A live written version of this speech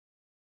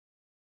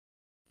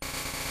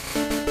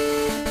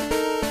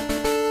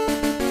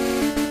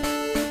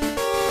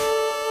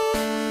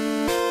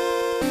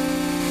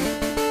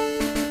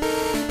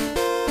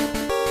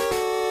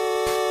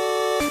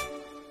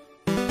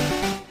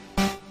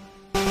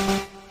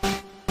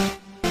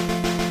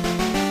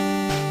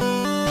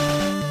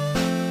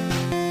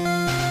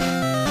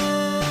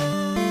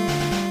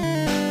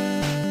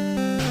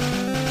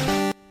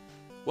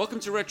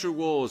to Retro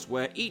Wars,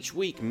 where each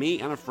week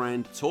me and a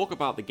friend talk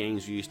about the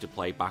games we used to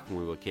play back when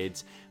we were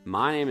kids.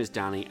 My name is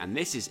Danny, and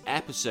this is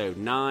episode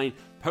 9,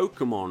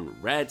 Pokémon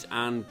Red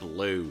and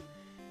Blue.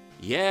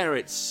 Yeah,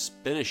 it's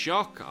been a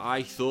shock.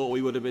 I thought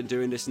we would have been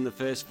doing this in the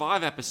first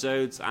 5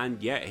 episodes,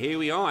 and yet here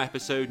we are,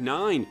 episode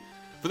 9.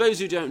 For those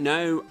who don't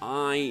know,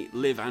 I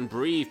live and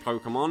breathe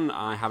Pokemon.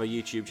 I have a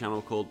YouTube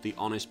channel called The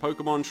Honest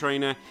Pokemon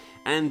Trainer,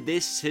 and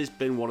this has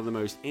been one of the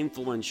most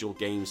influential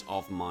games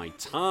of my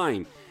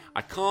time.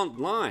 I can't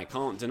lie, I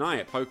can't deny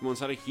it. Pokemon's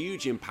had a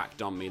huge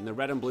impact on me, and the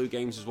Red and Blue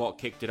games is what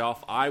kicked it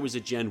off. I was a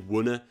Gen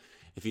 1er.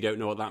 If you don't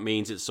know what that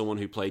means, it's someone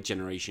who played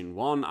Generation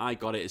 1. I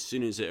got it as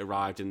soon as it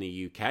arrived in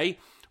the UK,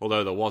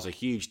 although there was a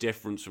huge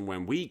difference from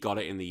when we got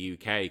it in the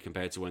UK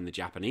compared to when the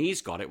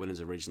Japanese got it when it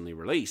was originally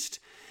released.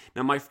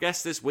 Now, my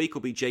guest this week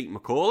will be Jake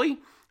McCauley.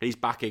 He's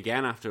back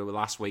again after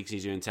last week's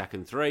he's doing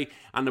Tekken 3,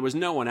 and there was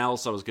no one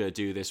else I was going to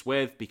do this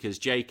with because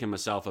Jake and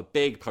myself are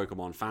big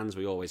Pokemon fans.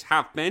 We always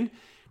have been.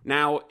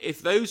 Now,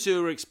 if those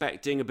who are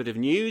expecting a bit of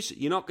news,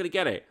 you're not going to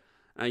get it.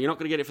 You're not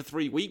going to get it for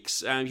 3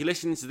 weeks. If you're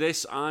listening to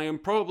this, I am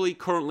probably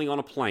currently on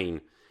a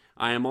plane.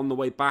 I am on the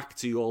way back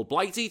to Old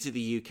Blighty, to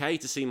the UK,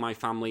 to see my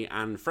family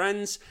and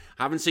friends.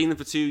 I haven't seen them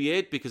for 2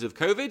 years because of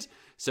COVID,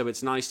 so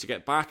it's nice to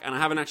get back. And I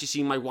haven't actually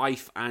seen my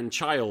wife and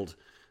child.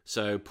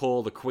 So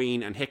Paul, the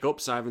Queen, and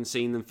Hiccups, I haven't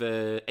seen them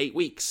for 8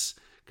 weeks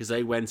because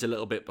they went a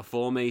little bit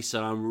before me.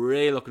 So I'm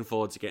really looking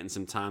forward to getting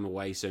some time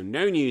away. So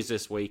no news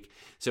this week.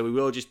 So we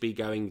will just be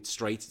going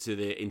straight to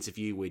the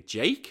interview with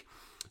Jake.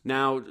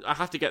 Now, I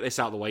have to get this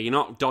out of the way. You're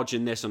not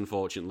dodging this,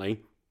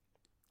 unfortunately.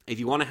 If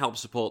you want to help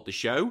support the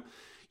show,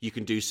 you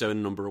can do so in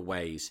a number of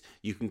ways.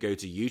 You can go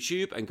to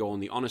YouTube and go on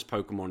The Honest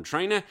Pokemon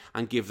Trainer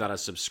and give that a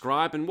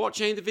subscribe and watch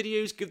any of the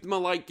videos. Give them a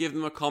like, give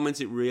them a comment.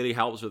 It really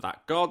helps with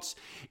that, gods.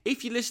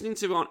 If you're listening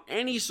to on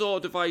any sort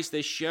of device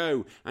this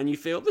show and you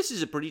feel this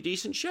is a pretty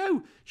decent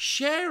show,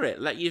 share it.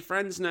 Let your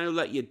friends know,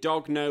 let your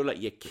dog know,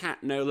 let your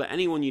cat know, let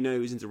anyone you know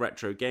who's into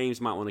retro games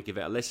might want to give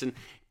it a listen.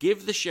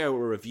 Give the show a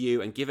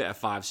review and give it a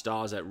 5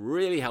 stars. That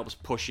really helps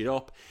push it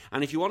up.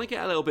 And if you want to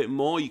get a little bit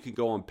more, you can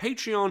go on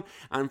Patreon,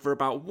 and for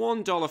about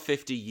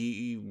 $1.50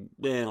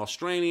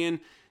 Australian,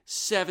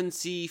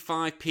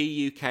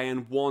 75p UK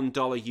and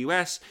 $1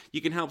 US, you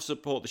can help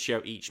support the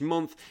show each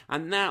month,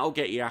 and that'll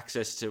get you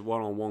access to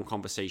one-on-one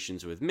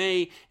conversations with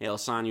me. It'll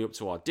sign you up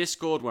to our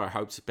Discord, where I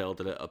hope to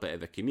build a little bit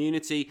of a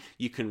community.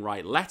 You can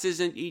write letters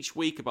in each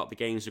week about the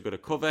games we're going to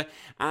cover,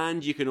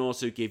 and you can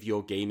also give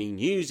your gaming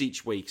news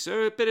each week.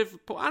 So a bit of,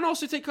 and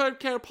also take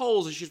care of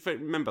polls. I should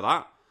remember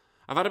that.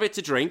 I've had a bit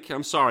to drink.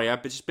 I'm sorry.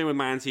 I've just been with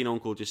my auntie and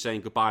uncle just saying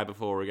goodbye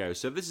before we go.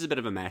 So this is a bit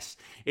of a mess.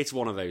 It's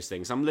one of those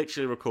things. I'm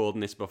literally recording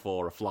this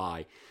before a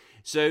fly.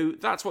 So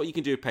that's what you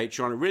can do with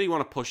Patreon. I really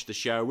want to push the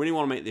show. I really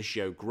want to make this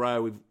show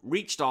grow. We've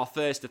reached our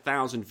first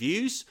 1,000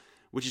 views,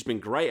 which has been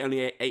great.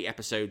 Only 8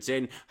 episodes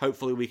in.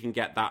 Hopefully we can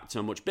get that to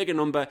a much bigger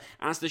number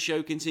as the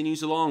show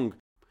continues along.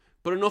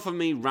 But enough of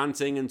me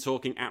ranting and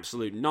talking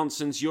absolute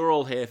nonsense. You're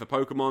all here for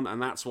Pokemon, and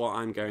that's what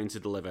I'm going to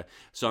deliver.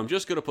 So I'm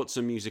just going to put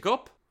some music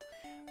up.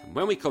 And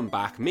when we come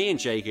back, me and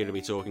Jake are going to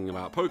be talking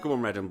about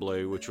Pokémon Red and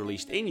Blue, which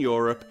released in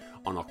Europe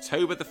on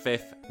October the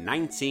 5th,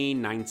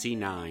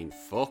 1999.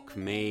 Fuck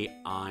me,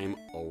 I'm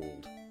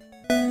old.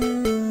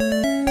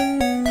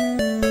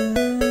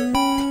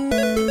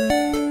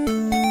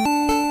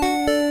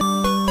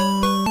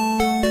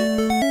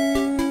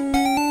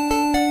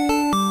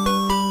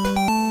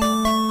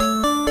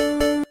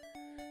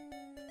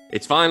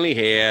 It's finally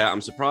here.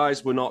 I'm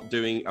surprised I've not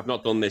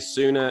done this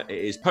sooner. It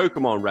is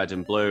Pokemon Red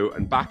and Blue,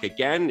 and back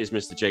again is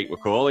Mr. Jake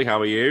McCauley. How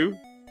are you?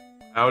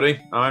 Howdy,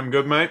 I'm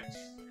good, mate.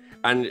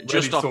 And Ready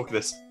just to off talk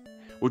this.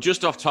 Well,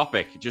 just off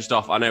topic,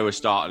 I know we're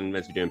starting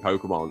meant to be doing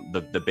Pokemon,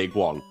 the big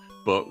one,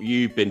 but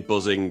you've been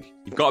buzzing.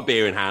 You've got a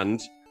beer in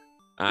hand,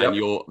 and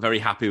You're very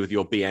happy with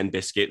your BN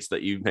biscuits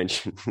that you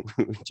mentioned.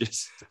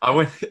 I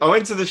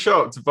went to the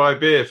shop to buy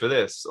beer for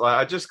this. Like,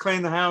 I just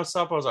cleaned the house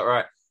up. I was like,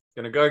 right,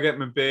 gonna go get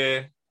my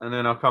beer, and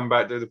then I'll come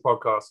back do the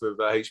podcast with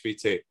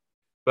HBT.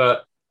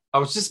 But I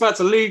was just about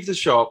to leave the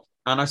shop,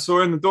 and I saw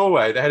in the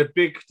doorway they had a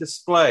big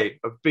display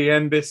of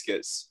BN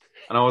biscuits,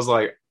 and I was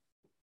like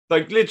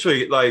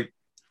literally, like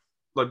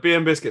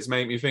BN biscuits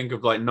make me think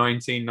of like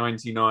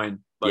 1999.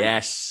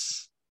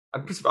 Yes, I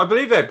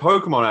believe they had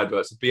Pokemon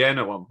adverts of BN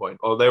at one point,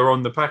 or they were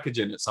on the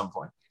packaging at some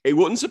point. It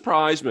wouldn't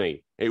surprise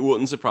me. It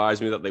wouldn't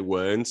surprise me that they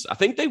weren't. I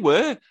think they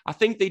were. I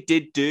think they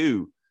did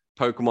do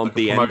Pokemon like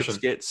BN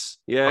biscuits.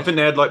 Yeah. I think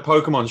they had like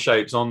Pokemon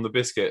shapes on the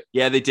biscuit.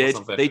 Yeah, they did.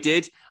 They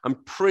did. I'm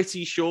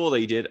pretty sure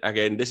they did.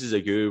 Again, this is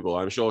a Google.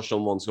 I'm sure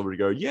someone's going to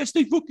go, yes,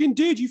 they fucking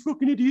did, you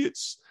fucking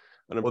idiots.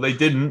 Well, they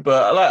didn't,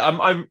 but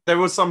like, there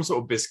was some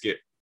sort of biscuit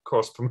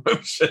cross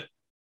promotion.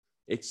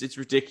 It's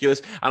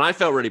ridiculous. And I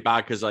felt really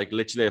bad because like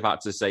literally I've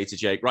had to say to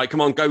Jake, right,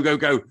 come on,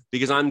 go,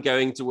 because I'm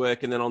going to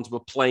work and then onto a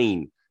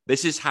plane.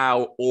 This is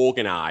how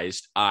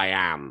organized I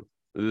am.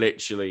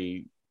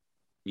 Literally.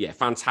 Yeah,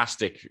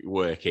 fantastic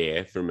work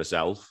here from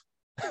myself.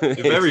 You're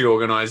very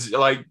organized.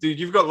 Like, dude,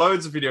 you've got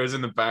loads of videos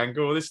in the bank,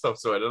 all this stuff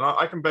sorted, and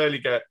I can barely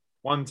get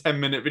one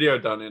 10-minute video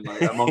done in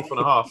like a month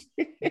and a half.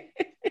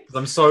 because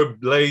I'm so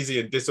lazy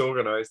and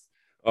disorganized.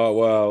 Oh,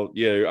 well,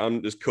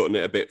 I'm just cutting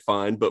it a bit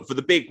fine. But for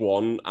the big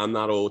one, I'm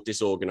not all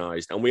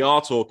disorganized. And we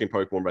are talking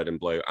Pokemon Red and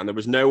Blue. And there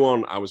was no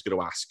one I was going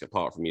to ask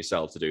apart from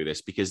yourself to do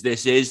this, because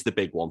this is the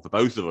big one for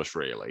both of us,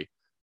 really,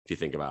 if you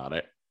think about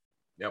it.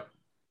 Yep.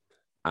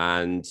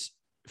 And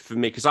for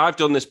me, because I've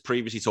done this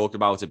previously, talked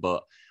about it,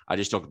 but I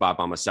just talked about it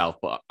by myself.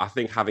 But I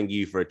think having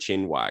you for a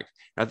chin wag.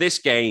 Now, this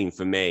game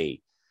for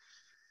me,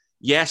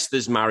 yes,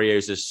 there's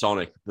Mario's, there's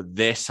Sonic, but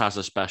this has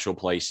a special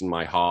place in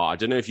my heart. I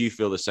don't know if you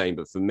feel the same,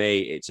 but for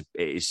me,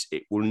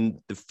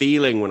 the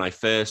feeling when I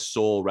first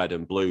saw Red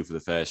and Blue for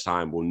the first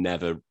time will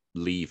never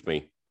leave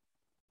me.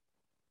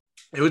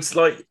 It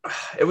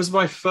was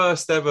my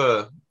first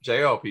ever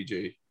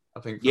JRPG, I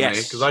think, for me,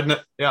 because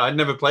I'd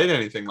never played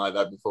anything like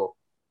that before.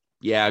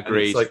 Yeah,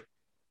 agreed.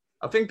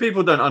 I think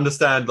people don't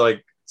understand,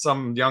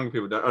 some young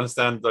people don't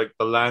understand,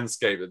 the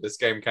landscape that this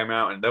game came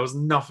out in. There was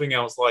nothing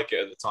else like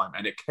it at the time,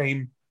 and it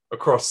came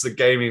across the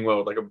gaming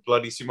world like a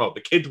bloody sumo, the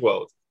kid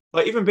world.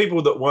 Even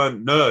people that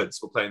weren't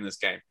nerds were playing this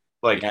game.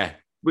 When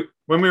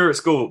we were at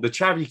school, the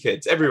chavvy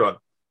kids, everyone.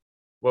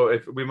 Well,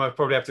 we might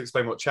probably have to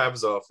explain what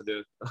chavs are for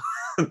the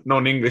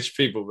non-English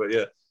people, but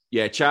yeah.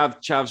 Yeah,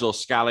 chavs or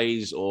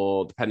scallies,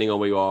 or depending on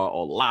where you are,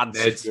 or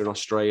lads if you're in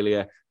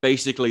Australia.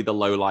 Basically, the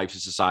low lives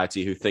of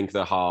society who think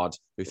they're hard,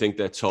 who think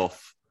they're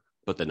tough,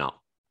 but they're not.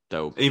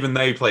 Even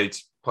they played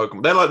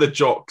Pokemon. They're like the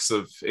jocks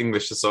of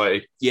English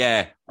society.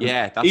 Yeah.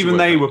 Even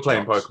they were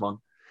playing jocks. Pokemon.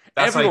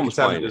 That's Everyone was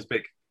playing it was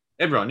big.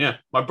 Everyone, yeah.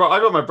 I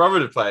got my brother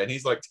to play, and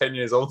he's 10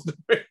 years older than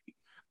me.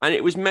 And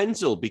it was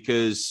mental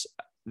because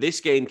this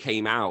game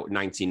came out in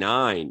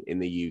 99 in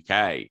the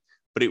UK,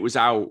 but it was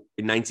out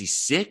in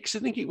 96, I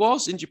think it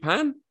was, in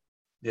Japan.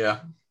 Yeah.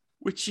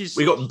 Which is...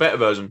 We got the better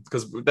version,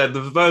 because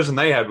the version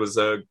they had was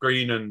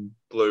green and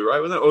blue, right?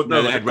 Wasn't it? Or,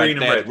 no, they had green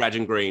and red. Red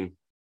and green.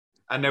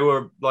 And they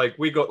were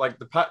we got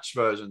the patch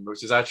version,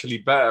 which is actually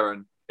better,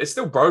 and it's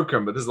still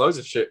broken, but there's loads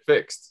of shit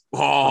fixed.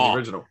 Oh, the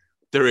original.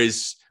 There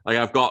is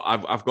I've got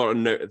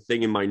a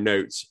thing in my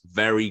notes.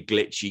 Very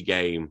glitchy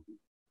game.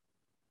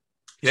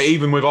 Yeah,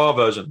 even with our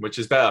version, which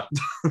is better.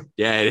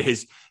 Yeah, it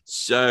is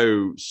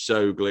so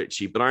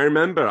glitchy. But I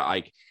remember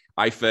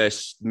I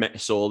first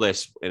saw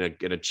this in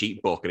a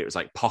cheat book, and it was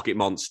Pocket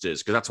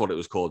Monsters, because that's what it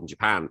was called in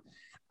Japan,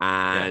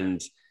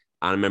 and. Yeah.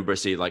 I remember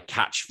seeing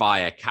catch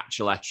fire, catch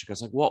electric. I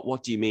was like,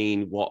 what do you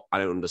mean? What? I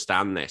don't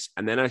understand this.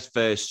 And then I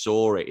first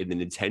saw it in the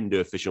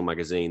Nintendo official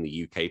magazine,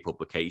 the UK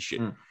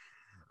publication.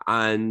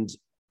 And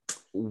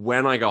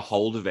when I got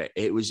hold of it,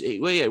 it was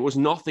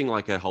nothing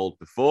like I hold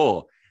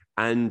before.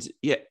 And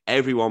yeah,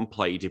 everyone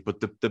played it.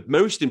 But the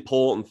most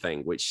important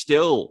thing, which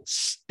still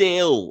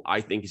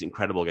I think is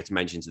incredible, gets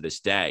mentioned to this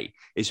day,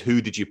 is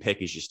who did you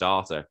pick as your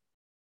starter?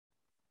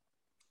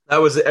 That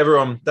was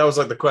everyone. That was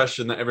the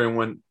question that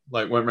everyone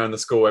went around the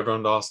school.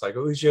 Everyone asked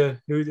who'd you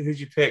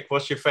pick?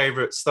 What's your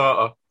favorite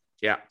starter?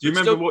 Yeah. Do you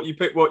remember what you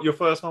picked? What your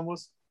first one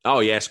was? Oh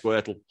yeah,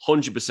 Squirtle,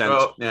 100%.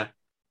 Well, yeah,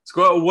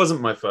 Squirtle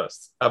wasn't my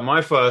first.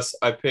 My first,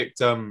 I picked.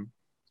 Well,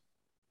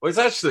 it's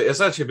actually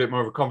a bit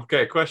more of a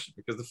complicated question,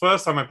 because the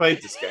first time I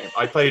played this game,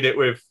 I played it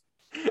with.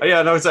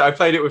 I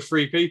played it with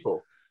 3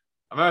 people.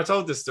 I remember I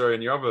told this story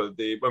in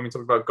when we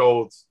talked about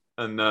gold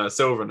and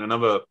silver and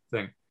another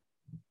thing.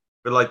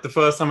 But the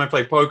first time I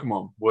played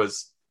Pokemon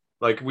was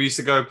we used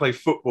to go play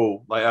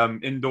football,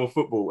 indoor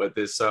football at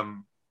this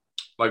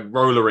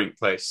roller rink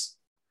place.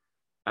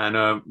 And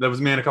there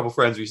was me and a couple of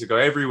friends. We used to go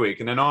every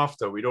week, and then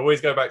after we'd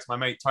always go back to my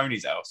mate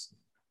Tony's house,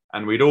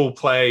 and we'd all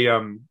play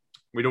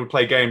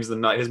games.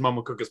 And his mum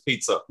would cook us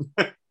pizza,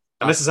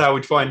 and this is how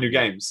we'd find new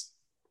games.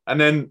 And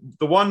then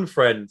the one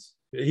friend,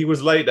 he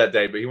was late that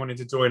day, but he wanted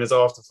to join us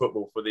after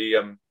football for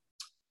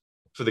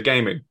the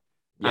gaming,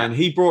 and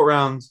he brought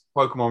around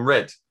Pokemon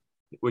Red,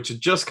 which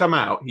had just come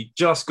out. He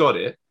just got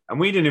it, and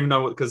we didn't even know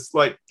what, because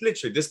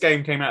literally this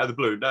game came out of the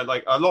blue.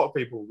 A lot of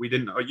people, we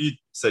didn't know. You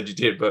said you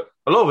did, but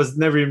a lot of us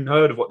never even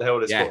heard of what the hell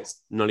this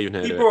was. Not even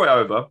heard of it. He brought it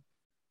over.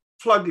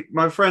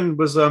 My friend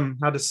was had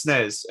a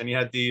SNES, and he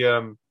had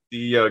the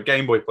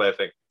Game Boy player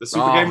thing, the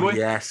Super Game Boy.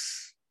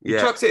 Yes. He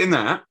chucked it in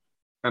that,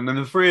 and then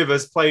the 3 of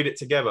us played it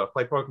together,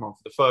 played Pokemon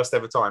for the first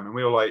ever time, and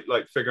we were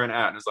figuring it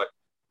out, and it's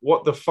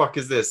what the fuck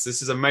is this?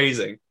 This is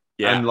amazing.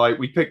 Yeah. And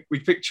we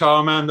picked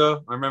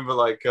Charmander. I remember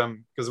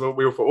because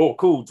we were oh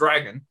cool,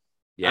 dragon.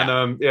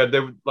 Yeah. And they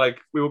were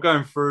we were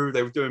going through,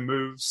 they were doing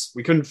moves.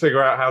 We couldn't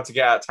figure out how to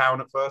get out of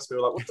town at first. We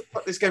were what the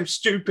fuck, this game's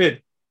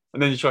stupid.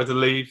 And then you tried to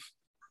leave.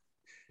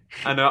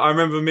 And I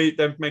remember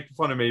them making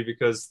fun of me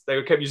because they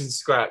kept using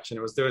Scratch and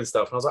it was doing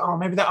stuff. And I was oh,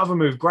 maybe that other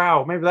move,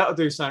 Growl, maybe that'll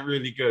do something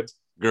really good.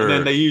 Grr. And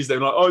then they used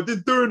it, oh, it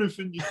didn't do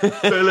anything, you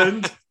fell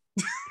end.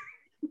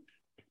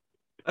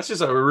 That's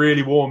just a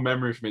really warm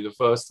memory for me, the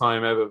first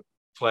time ever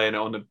playing it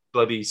on the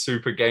bloody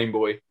Super Game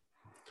Boy.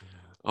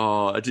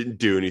 Oh, I didn't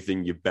do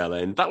anything, you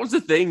bellend. That was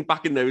the thing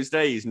back in those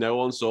days. No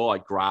one saw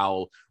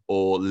Growl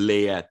or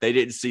Leer. They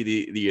didn't see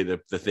the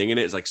thing in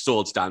it. It's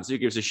Swords Dance. Who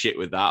gives a shit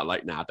with that?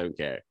 Nah, don't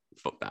care.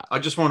 Fuck that. I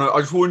just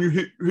want you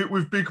hit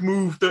with big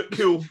move that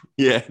kill.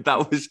 Yeah,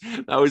 that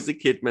was the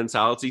kid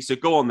mentality. So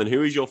go on then.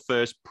 Who is your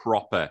first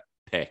proper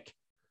pick?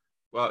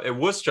 Well, it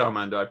was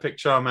Charmander. I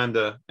picked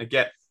Charmander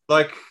again.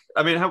 Like,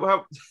 I mean,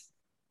 how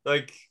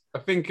like, I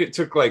think it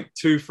took like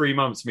 2-3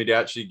 months for me to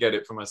actually get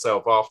it for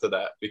myself after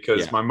that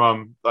because my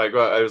mum, like,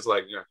 I was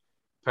like,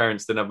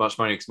 parents didn't have much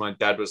money because my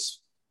dad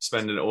was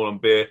spending it all on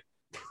beer.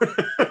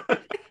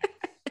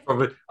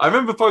 Probably. I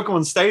remember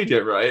Pokemon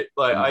Stadium, right?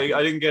 Like,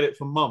 I didn't get it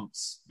for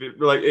months.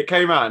 Like, it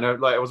came out and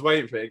I was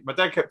waiting for it. My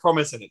dad kept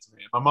promising it to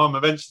me. My mum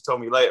eventually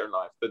told me later in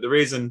life that the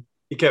reason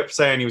he kept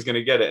saying he was going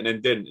to get it and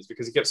then didn't is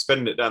because he kept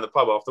spending it down the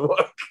pub after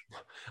work.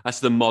 That's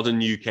the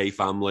modern UK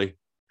family.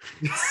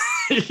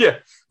 Yeah,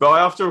 but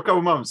after a couple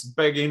of months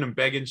begging and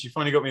begging, she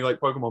finally got me like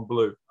Pokemon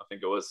Blue. I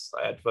think it was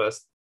I had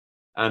first,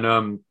 and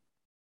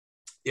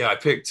I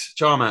picked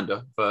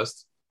Charmander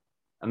first,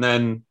 and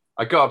then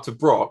I got up to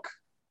Brock,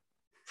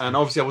 and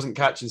obviously I wasn't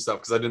catching stuff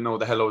because I didn't know what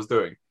the hell I was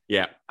doing.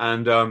 Yeah,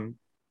 and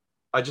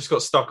I just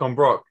got stuck on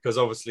Brock because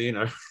obviously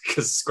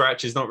because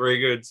Scratch is not very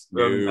good,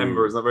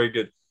 Ember is not very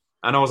good,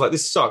 and I was like,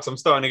 this sucks. I'm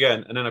starting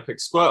again, and then I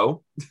picked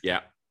Squirtle.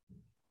 Yeah.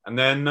 And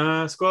then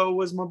Squirtle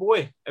was my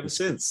boy ever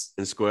since.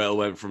 And Squirtle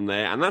went from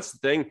there. And that's the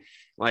thing.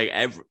 Like,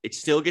 it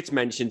still gets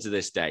mentioned to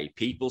this day.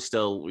 People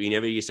still,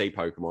 whenever you say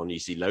Pokemon, you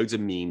see loads of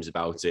memes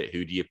about it.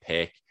 Who do you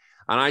pick?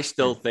 And I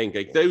still think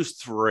like those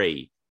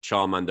three,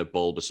 Charmander,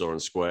 Bulbasaur,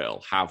 and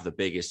Squirtle, have the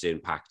biggest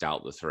impact out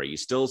of the three. You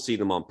still see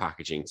them on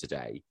packaging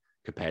today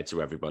compared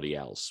to everybody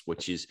else,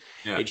 which is,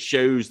 it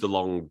shows the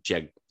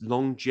longevity.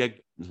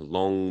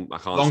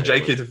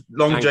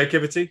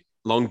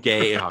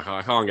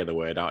 I can't get the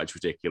word out. It's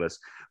ridiculous.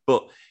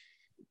 But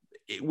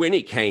when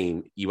it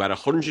came, you had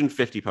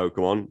 150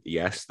 Pokemon.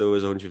 Yes, there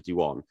was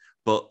 151.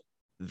 But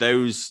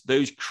those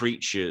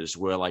creatures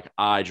were like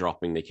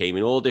eye-dropping. They came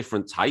in all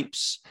different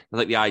types.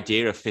 Like the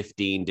idea of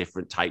 15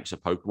 different types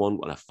of Pokemon,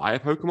 and a fire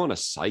Pokemon, a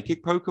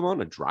psychic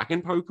Pokemon, a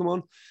dragon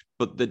Pokemon.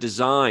 But the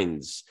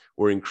designs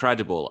were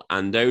incredible.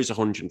 And those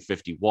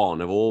 151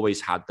 have always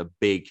had the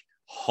big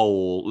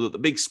hole, the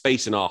big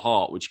space in our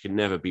heart, which can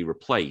never be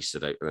replaced,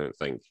 I don't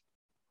think.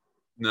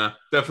 No,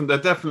 definitely,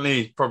 they're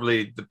definitely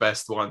probably the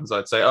best ones,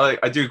 I'd say.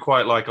 I do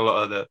quite like a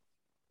lot of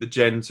the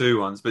Gen 2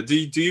 ones, but do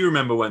you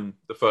remember when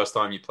the first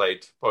time you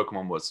played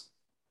Pokemon was?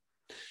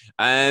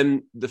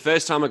 The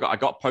first time we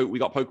got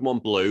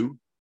Pokemon Blue,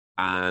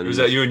 and was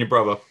that you and your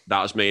brother?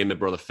 That was me and my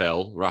brother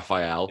Phil,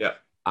 Raphael. Yeah.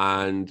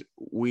 And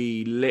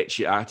we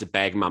literally, I had to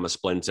beg Mama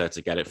Splinter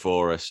to get it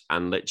for us,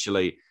 and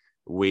literally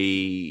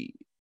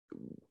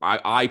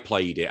I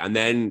played it, and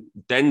then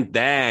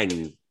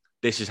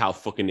this is how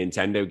fucking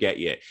Nintendo get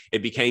you.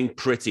 It became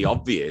pretty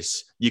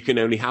obvious you can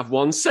only have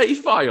one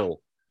save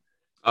file.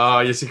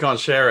 Yes, you can't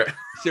share it.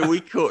 So we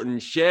couldn't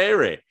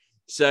share it.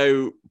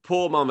 So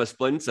poor Mama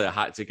Splinter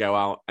had to go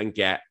out and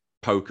get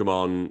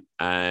Pokemon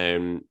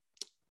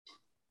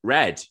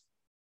Red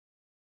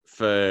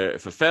for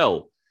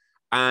Phil.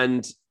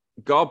 And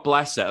God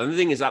bless her. And the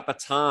thing is, at the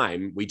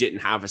time, we didn't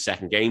have a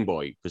second Game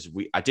Boy because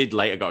I did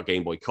later got a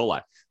Game Boy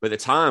Color. But at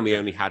the time, we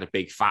only had a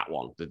big fat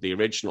one, the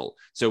original.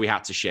 So we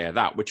had to share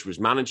that, which was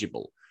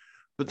manageable.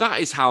 But that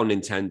is how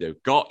Nintendo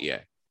got you.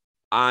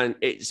 And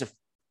it's a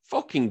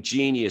fucking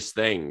genius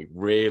thing,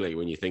 really,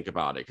 when you think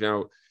about it.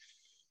 Now,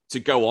 to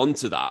go on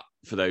to that,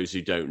 for those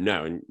who don't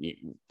know, and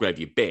where have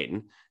you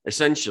been,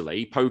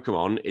 essentially,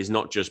 Pokemon is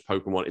not just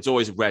Pokemon. It's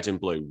always red and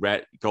blue,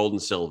 red, gold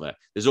and silver.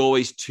 There's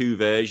always two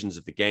versions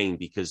of the game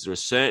because there are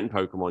certain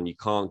Pokemon you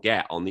can't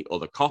get on the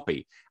other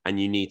copy, and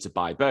you need to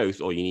buy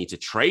both, or you need to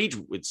trade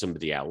with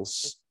somebody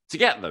else to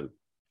get them.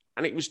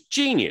 And it was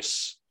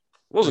genius,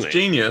 wasn't it?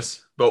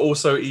 Genius, but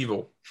also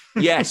evil.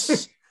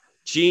 Yes,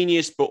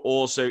 genius, but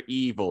also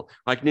evil.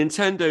 Like,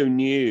 Nintendo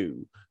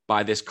knew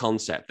by this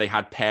concept, they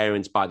had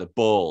parents by the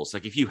balls.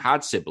 Like, if you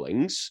had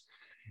siblings,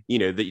 you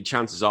know, the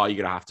chances are you're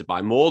going to have to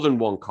buy more than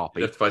one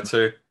copy. You have to buy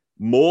two.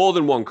 More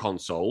than one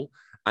console,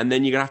 and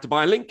then you're going to have to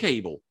buy a link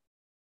cable.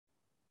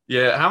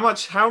 Yeah,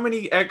 how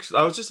many extra...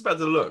 I was just about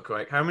to look,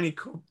 like, how many...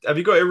 Have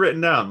you got it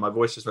written down? My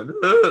voice just went,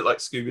 like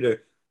Scooby-Doo.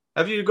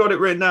 Have you got it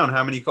written down,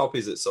 how many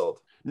copies it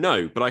sold?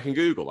 No, but I can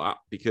Google that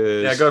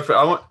because... Yeah, go for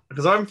it.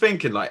 Because I'm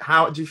thinking, like,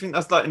 how... Do you think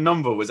that's, like,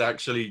 number was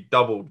actually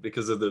doubled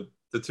because of the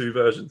two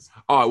versions?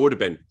 Oh, it would have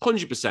been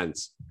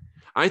 100%.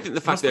 I think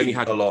the fact they only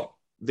had a lot.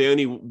 They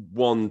only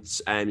want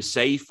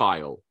save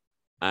file,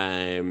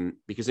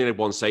 because they had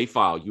one save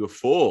file. You were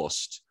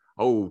forced.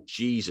 Oh,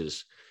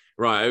 Jesus!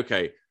 Right,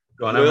 okay.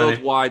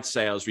 Worldwide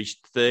sales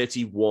reached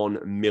 31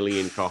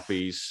 million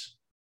copies.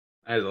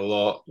 That is a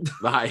lot.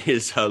 That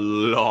is a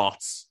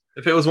lot.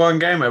 If it was one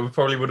game, it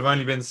probably would have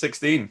only been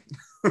 16.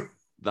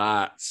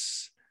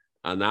 That's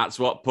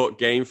what put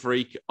Game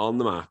Freak on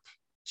the map.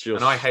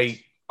 And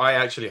I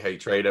actually hate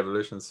trade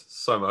evolutions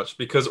so much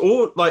because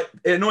it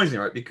annoys me,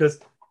 right? Because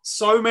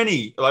so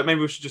many, like,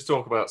 maybe we should just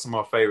talk about some of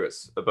our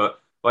favorites, but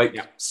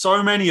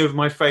so many of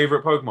my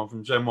favorite Pokemon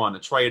from Gen 1 are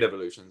trade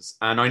evolutions,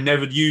 and I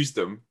never used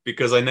them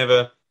because I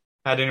never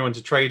had anyone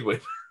to trade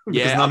with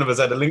because none of us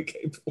had a link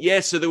cable.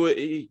 Yeah, so there were,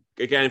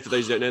 again, for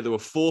those who don't know, there were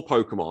 4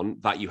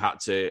 Pokemon that you had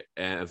to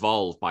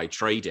evolve by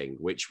trading,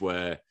 which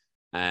were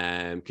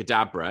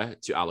Kadabra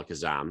to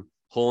Alakazam,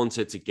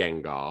 Haunter to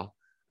Gengar,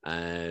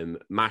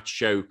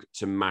 Machoke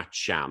to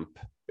Machamp.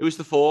 It was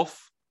the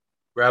fourth.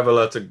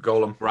 Graveler to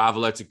Golem.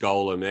 Graveler to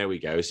Golem. There we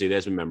go. See,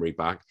 there's my memory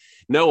back.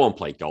 No one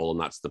played Golem.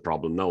 That's the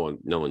problem. No one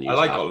used I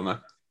like that. Golem, man.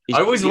 I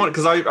always want,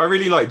 because I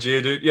really like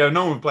Geodude. Yeah,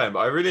 no one would play him, but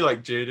I really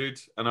like Geodude,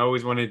 and I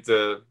always wanted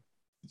to.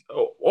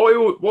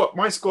 What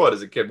my squad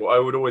as a kid, what I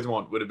would always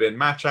want would have been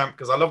Machamp,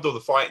 because I loved all the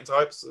fighting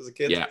types as a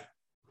kid. Yeah,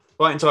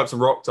 fighting types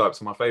and rock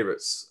types are my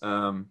favorites.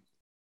 Oh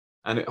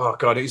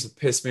god, it used to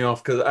piss me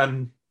off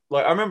I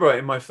remember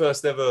in my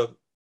first ever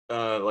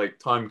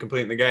time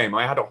completing the game,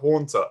 I had a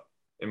Haunter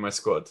in my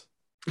squad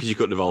because you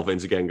couldn't evolve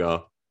into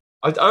Gengar.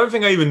 I don't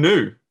think I even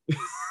knew.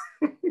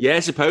 Yeah,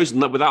 I suppose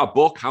without a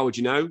book, how would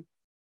you know?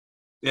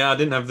 Yeah, I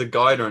didn't have the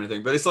guide or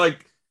anything, but it's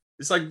like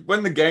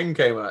when the game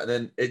came out, and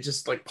then it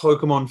just like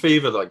Pokemon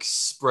fever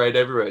spread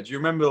everywhere. Do you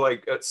remember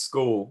at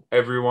school,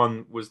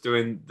 everyone was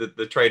doing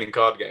the trading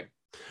card game?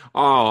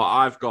 Oh,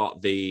 I've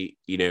got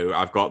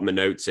my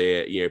notes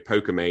here,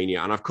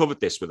 Pokemania, and I've covered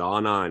this with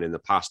R9 in the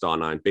past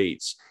R9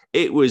 beats.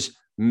 It was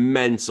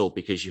mental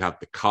because you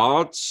had the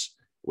cards,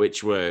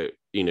 which were,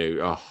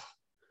 you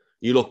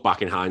look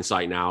back in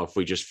hindsight now, if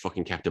we just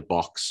fucking kept a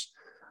box.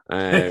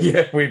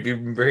 Yeah, we'd be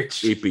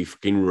rich. We'd be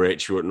fucking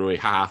rich, wouldn't we?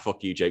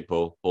 Fuck you, Jake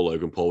Paul, or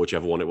Logan Paul,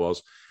 whichever one it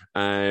was.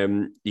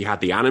 You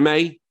had the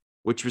anime,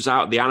 which was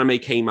out. The anime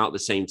came out at the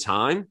same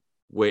time,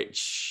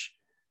 which,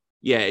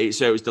 so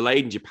it was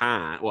delayed in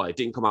Japan. Well, it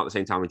didn't come out at the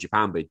same time in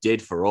Japan, but it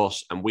did for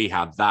us. And we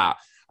had that.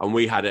 And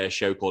we had a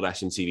show called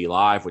SNTV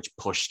Live, which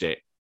pushed it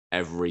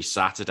every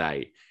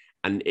Saturday.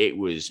 And it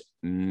was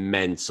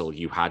mental.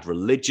 You had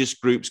religious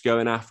groups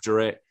going after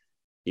it.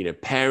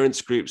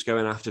 Parents groups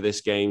going after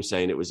this game,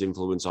 saying it was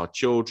influence our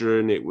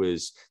children. It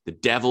was the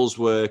devil's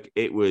work.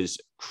 It was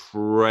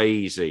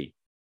crazy.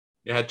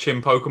 You had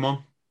Chin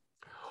Pokemon.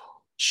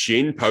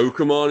 Chin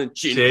Pokemon and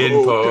Chin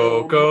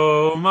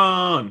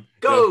Pokemon.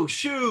 Go,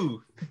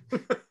 shoo!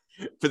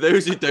 For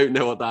those who don't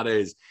know what that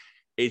is,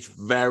 it's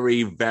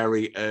very,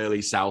 very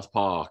early South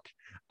Park.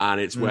 And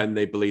it's when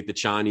they believe the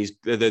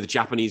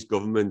Japanese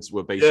governments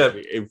were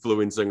basically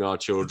influencing our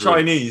children.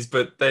 Chinese,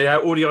 but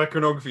all the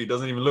iconography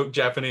doesn't even look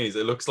Japanese.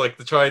 It looks like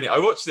the Chinese. I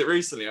watched it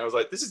recently. I was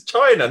like, this is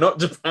China, not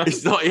Japan.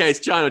 It's not. Yeah, it's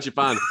China,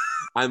 Japan.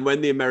 And when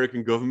the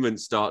American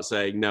government starts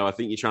saying, no, I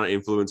think you're trying to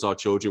influence our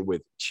children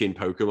with Chin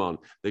Pokemon,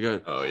 they're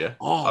going,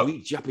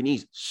 we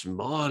Japanese,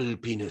 small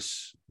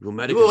penis. You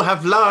will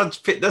have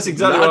large penis. That's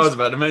exactly what I was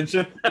about to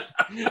mention.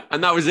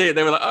 And that was it.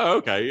 They were like, oh,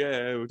 okay,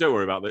 yeah, don't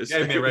worry about this.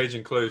 Gave me a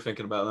raging clue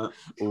thinking about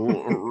that.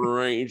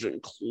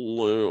 Raging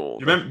clue.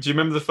 Do you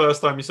remember the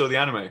first time you saw the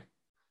anime?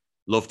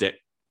 Loved it.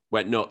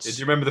 Went nuts. Did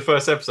you remember the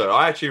first episode?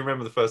 I actually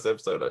remember the first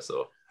episode I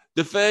saw.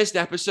 The first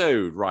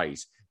episode, right.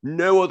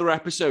 No other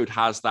episode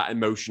has that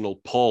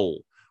emotional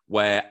pull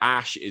where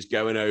Ash is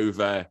going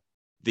over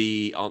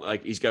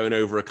he's going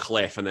over a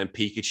cliff, and then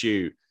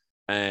Pikachu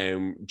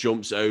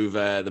jumps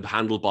over the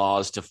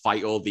handlebars to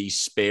fight all these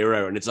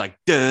Spearow, and it's like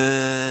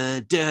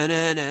da da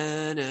da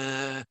da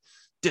da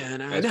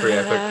da. It's pretty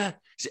epic.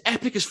 It's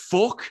epic as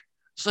fuck.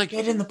 It's like,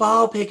 get in the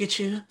ball,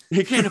 Pikachu.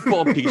 Get in the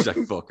ball, Pikachu's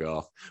like, fuck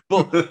off.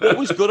 But what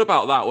was good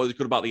about that? What was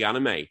good about the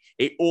anime?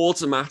 It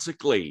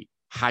automatically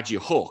had you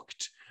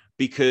hooked,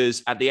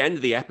 because at the end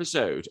of the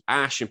episode,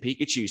 Ash and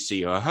Pikachu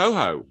see a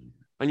Ho-Ho,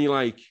 and you're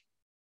like,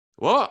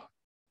 what?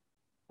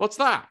 What's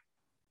that?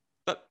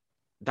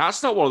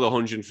 That's not one of the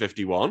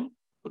 151.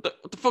 What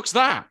the fuck's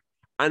that?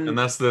 And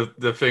that's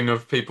the thing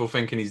of people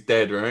thinking he's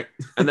dead, right?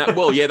 And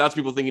that's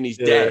people thinking he's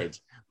dead.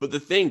 But the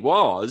thing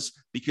was,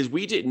 because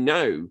we didn't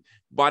know,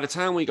 by the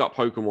time we got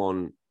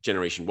Pokemon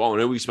Generation 1,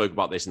 I know we spoke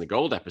about this in the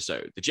Gold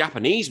episode, the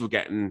Japanese were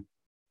getting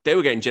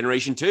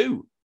Generation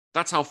 2.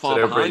 That's how far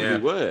behind we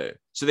were.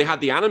 So they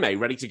had the anime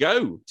ready to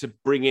go to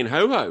bring in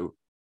Ho-Ho.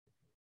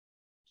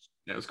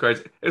 Yeah, it was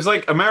crazy. It was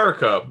like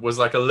America was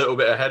like a little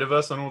bit ahead of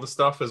us on all the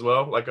stuff as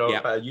well.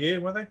 About a year,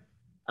 were they?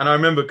 And I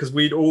remember because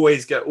we'd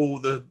always get all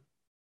the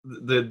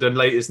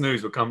latest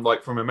news would come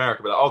from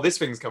America. But this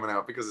thing's coming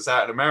out because it's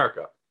out in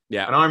America.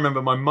 Yeah. And I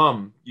remember my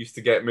mum used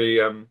to get me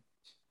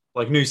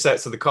new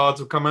sets of the cards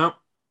would come out.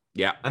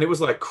 Yeah. And it was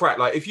like crack.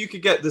 Like if you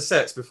could get the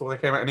sets before they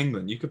came out in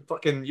England,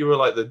 you were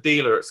like the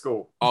dealer at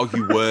school. Oh,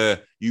 you were.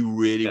 You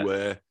really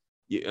were.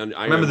 Yeah, and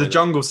I remember the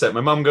jungle set.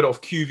 My mum got it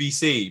off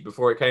QVC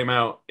before it came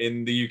out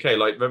in the UK.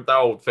 Like that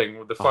old thing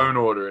with the phone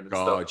order and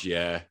stuff.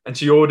 Yeah. And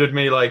she ordered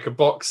me like a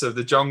box of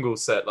the jungle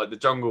set, like the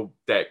jungle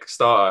deck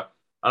starter.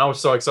 And I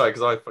was so excited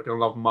because I fucking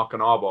love Muck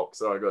and Arbok.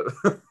 So I got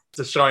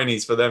the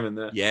shinies for them in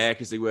there. Yeah,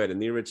 because they weren't in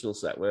the original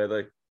set, were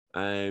they?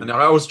 And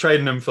I was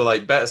trading them for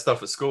like better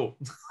stuff at school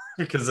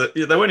because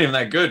they weren't even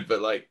that good, but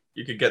like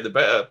you could get the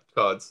better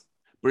cards.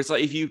 But it's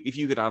like if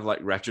you could have like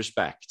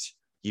retrospect,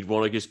 you'd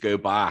want to just go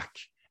back.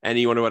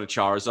 Anyone who had a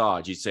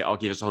Charizard, you'd say, "I'll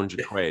give us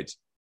 100 quid.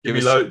 Give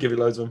you loads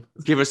of them.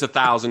 Give us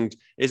 1,000.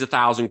 Is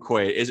 1,000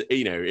 quid? Is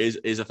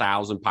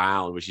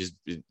 £1,000, which is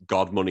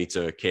god money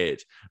to a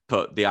kid.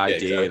 But the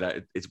idea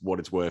that it's what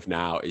it's worth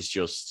now is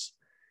just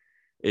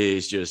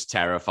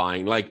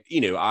terrifying. Like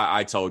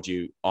I told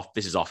you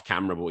this is off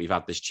camera, but we've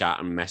had this chat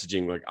and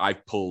messaging. Like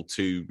I've pulled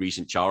 2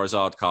 recent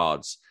Charizard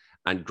cards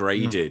and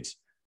graded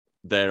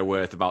they're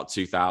worth about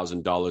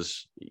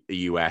 $2,000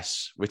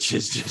 US, which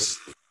is just.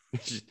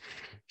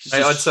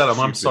 Hey, I'd sell them.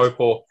 I'm so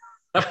poor.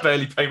 I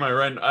barely pay my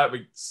rent. I'd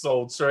be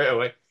sold straight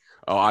away.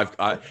 Oh,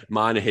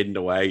 mine are hidden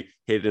away.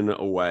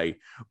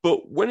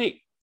 But when it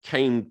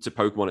came to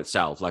Pokemon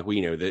itself, like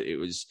we know that it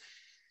was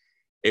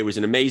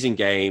an amazing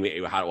game.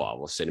 It had, well,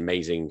 what's it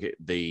amazing?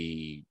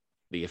 The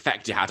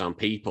effect it had on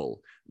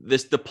people.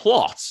 The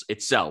plot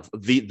itself.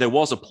 There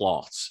was a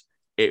plot.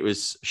 It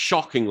was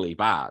shockingly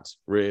bad,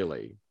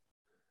 really.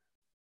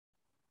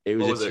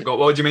 What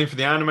do you mean, for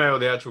the anime or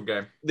the actual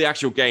game? The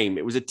actual game.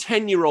 It was a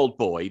 10-year-old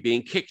boy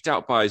being kicked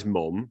out by his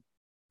mum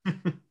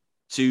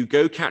to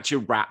go catch a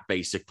rat,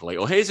 basically.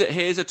 Or here's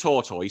a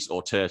tortoise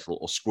or turtle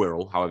or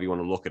squirrel, however you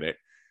want to look at it.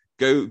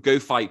 Go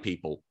fight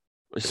people.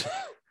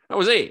 That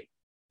was it.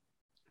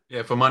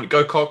 Yeah, for money.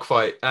 Go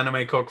cockfight.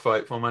 Anime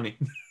cockfight for money.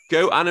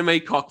 Go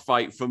anime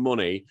cockfight for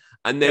money.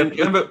 And then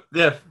remember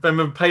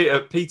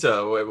Peter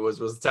or whatever was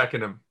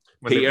attacking him.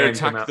 When Peter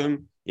attacked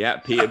them. Yeah,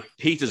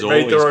 Peter's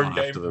always gone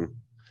after them.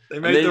 They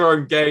made their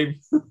own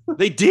game.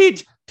 They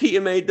did. Peter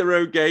made their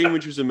own game,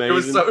 which was amazing. It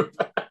was so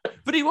bad.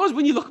 But it was,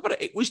 when you look at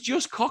it, it was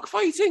just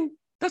cockfighting.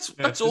 That's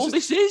all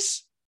this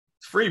is.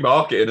 It's free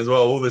marketing as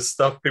well. All this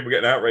stuff, people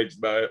getting outraged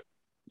about it.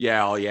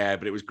 Yeah,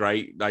 but it was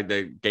great. Like,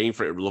 the game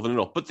for it, loving it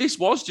up. But this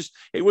was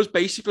it was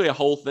basically a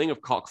whole thing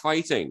of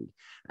cockfighting.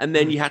 And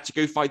then you had to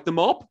go fight the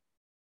mob.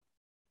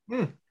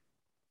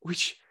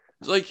 Which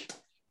is like,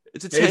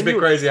 it's a 10-year-old. It's a bit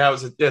crazy how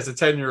it's a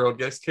 10-year-old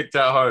gets kicked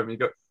out of home. You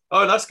go,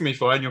 oh, that's going to be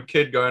fine. Your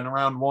kid going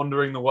around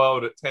wandering the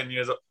world at 10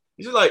 years old.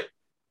 He's just like,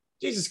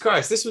 Jesus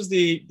Christ, this was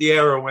the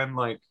era when,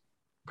 like,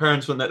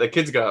 parents wouldn't let their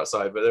kids go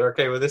outside, but they're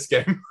okay with this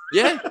game.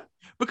 Yeah.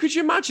 But could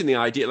you imagine the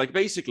idea? Like,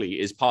 basically,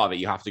 as part of it,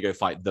 you have to go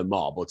fight the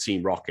mob or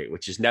Team Rocket,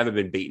 which has never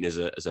been beaten as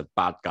a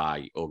bad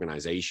guy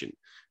organization.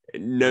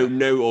 No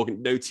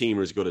team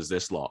are as good as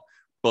this lot.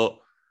 But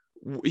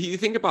you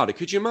think about it,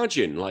 could you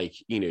imagine, like,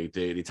 you know,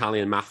 the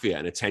Italian mafia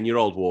and a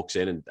 10-year-old walks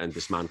in and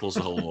dismantles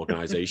the whole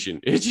organization?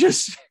 It's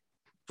just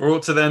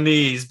brought to their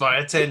knees by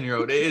a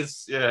 10-year-old. It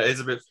is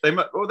a bit.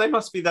 They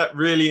must be that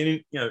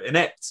really,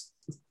 inept.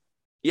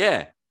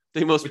 Yeah.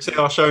 They must, which they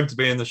are shown to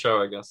be in the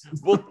show, I guess.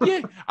 Well,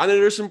 yeah, and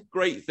then there's some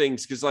great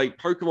things because, like,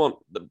 Pokemon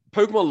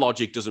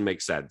logic doesn't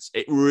make sense.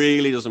 It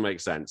really doesn't make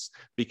sense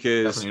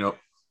because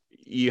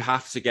you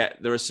have to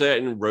there are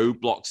certain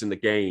roadblocks in the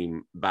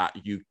game that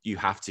you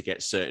have to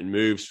get certain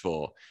moves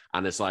for,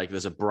 and it's like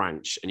there's a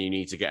branch and you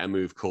need to get a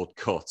move called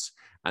Cut,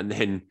 and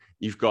then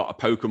you've got a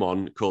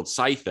Pokemon called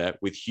Scyther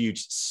with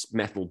huge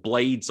metal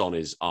blades on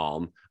his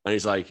arm, and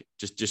he's like,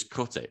 just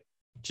cut it,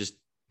 just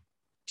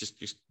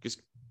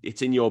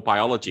it's in your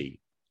biology.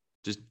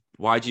 Just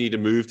why do you need a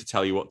move to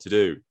tell you what to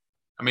do?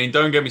 I mean,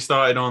 don't get me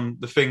started on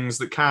the things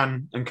that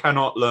can and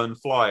cannot learn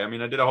fly. I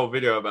mean, I did a whole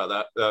video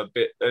about that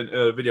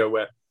a video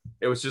where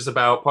it was just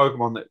about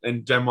Pokemon that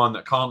in Gen 1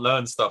 that can't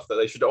learn stuff that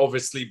they should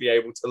obviously be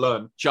able to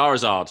learn.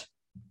 Charizard.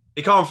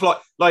 He can't fly.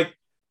 Like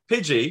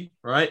Pidgey,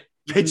 right?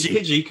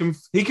 Pidgey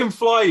can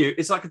fly you.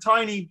 It's like a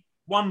tiny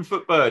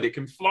 1-foot bird. It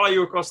can fly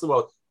you across the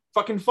world.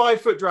 Fucking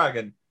 5-foot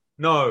dragon.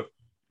 No,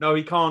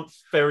 he can't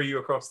ferry you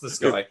across the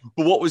sky.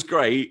 But what was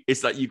great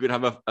is that you could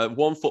have a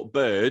 1-foot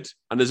bird,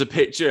 and there's a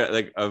picture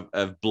like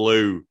of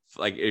Blue.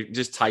 Like,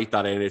 just type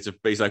that in. It's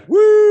like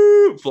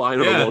woo,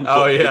 flying on a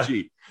 1-foot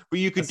Pidgey. But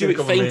you could do it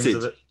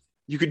fainted.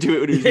 You could do it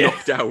when he was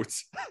knocked out.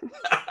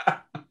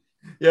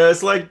 Yeah,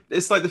 it's like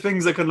the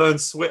things that can learn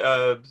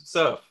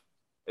surf.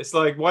 It's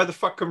like, why the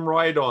fuck can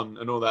Rhydon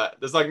and all that?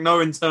 There's like no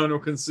internal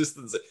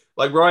consistency.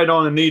 Like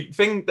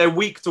Rhydon they're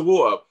weak to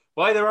water.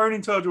 By their own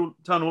internal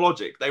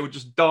logic, they would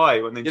just die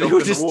when they jump in the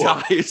water. They would just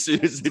die as soon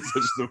as they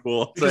touch the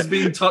water. Just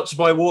being touched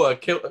by water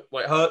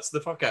hurts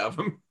the fuck out of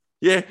them.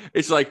 Yeah,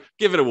 it's like,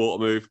 give it a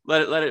water move,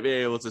 let it be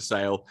able to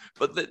sail.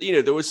 But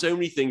there were so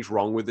many things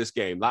wrong with this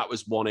game. That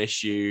was one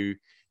issue.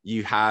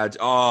 You had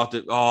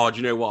do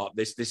you know what?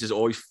 This has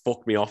always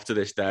fucked me off to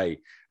this day.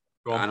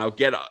 And I'll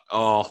get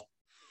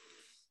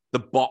the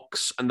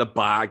box and the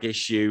bag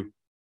issue.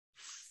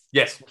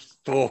 Yes,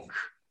 fuck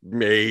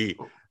me.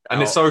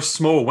 And it's so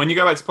small. When you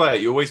go back to play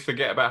it, you always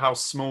forget about how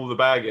small the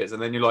bag is.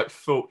 And then you're like,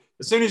 full.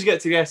 As soon as you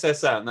get to the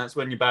SSN, that's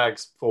when your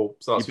bag's full.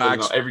 Starts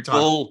filling up every time.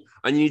 Full,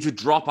 and you need to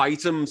drop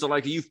items. So,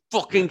 like, are you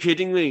fucking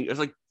kidding me? It's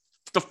like,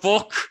 the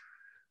fuck?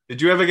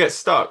 Did you ever get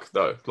stuck,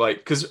 though? Like,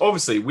 because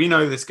obviously we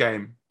know this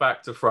game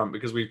back to front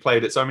because we've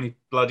played it so many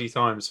bloody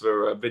times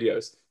for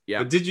videos.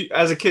 Yeah. But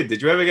as a kid,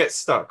 did you ever get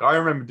stuck? I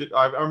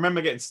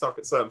remember getting stuck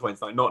at certain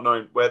points, like not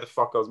knowing where the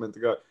fuck I was meant to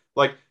go.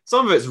 Like,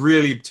 some of it's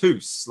really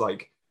obtuse.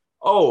 Like,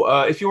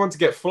 if you want to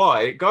get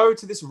fly, go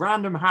to this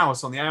random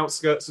house on the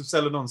outskirts of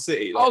Celadon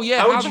City. Like,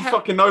 how would you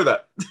fucking know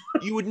that?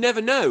 You would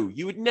never know.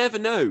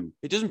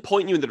 It doesn't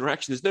point you in the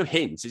direction. There's no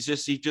hints. It's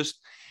just,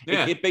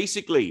 it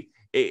basically,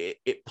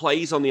 it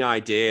plays on the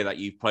idea that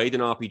you've played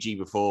an RPG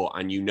before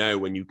and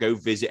when you go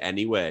visit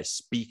anywhere,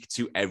 speak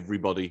to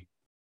everybody.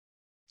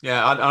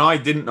 Yeah, and I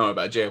didn't know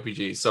about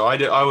JRPGs, so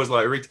I was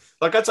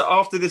like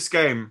after this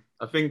game,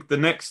 I think the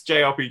next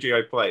JRPG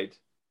I played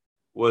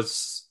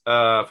was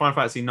Final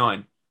Fantasy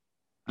IX.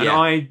 And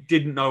I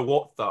didn't know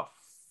what the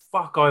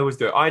fuck I was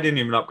doing. I didn't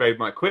even upgrade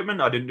my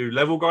equipment. I didn't do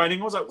level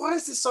grinding. I was like, why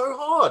is this so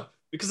hard?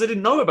 Because I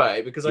didn't know about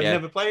it, because I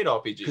never played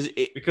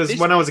RPGs. Because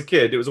when I was a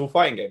kid, it was all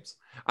fighting games.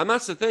 And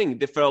that's the thing.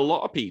 For a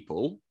lot of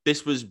people,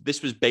 this was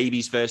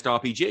baby's first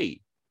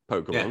RPG,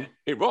 Pokemon.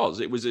 Yeah. It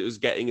was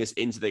getting us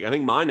into the... I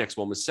think my next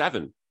one was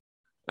 7.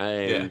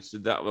 So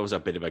that was a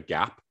bit of a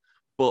gap.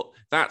 But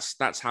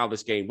that's how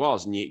this game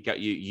was, and you get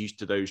used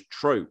to those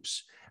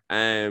tropes.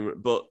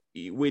 But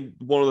with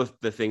one of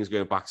the things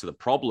going back to the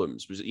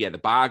problems was, the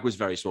bag was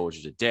very small, which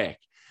was a dick.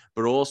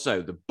 But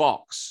also the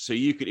box. So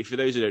you could, if for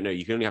those who don't know,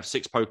 you can only have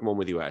 6 Pokemon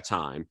with you at a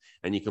time,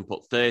 and you can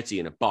put 30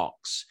 in a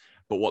box.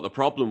 But what the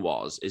problem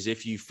was is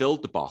if you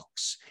filled the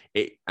box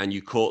and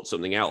you caught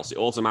something else, it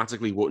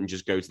automatically wouldn't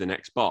just go to the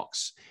next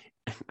box.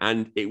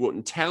 And it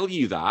wouldn't tell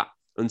you that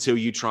until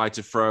you tried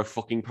to throw a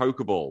fucking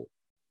Pokeball.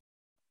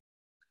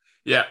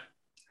 Yeah.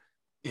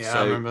 Yeah, so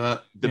I remember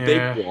that. The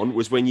big one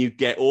was when you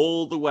get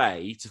all the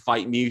way to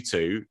fight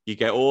Mewtwo, you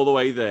get all the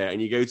way there and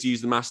you go to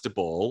use the Master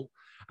Ball.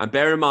 And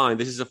bear in mind,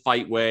 this is a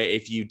fight where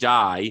if you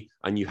die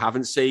and you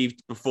haven't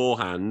saved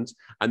beforehand,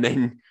 and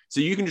then, so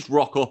you can just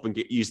rock up and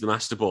use the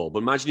Master Ball.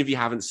 But imagine if you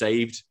haven't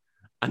saved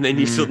and then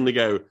you suddenly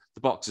go,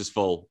 the box is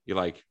full. You're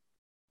like,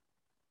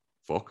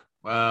 fuck.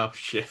 Wow,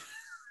 shit.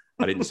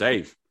 I didn't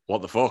save.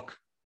 What the fuck?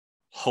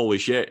 Holy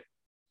shit.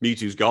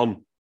 Mewtwo's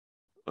gone.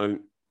 That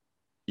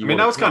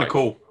was kind of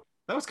cool.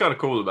 That was kind of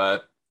cool about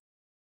it.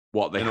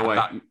 What,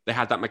 they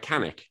had that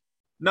mechanic?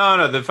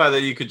 No, the fact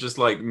that you could just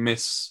like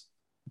miss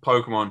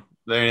Pokemon.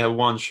 They only had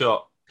one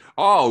shot.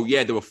 Oh,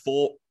 yeah, there were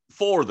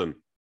four of them.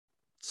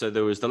 So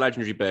there was the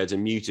legendary birds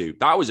and Mewtwo.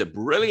 That was a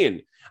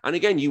brilliant. And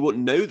again, you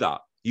wouldn't know that.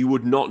 You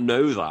would not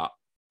know that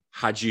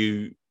had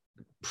you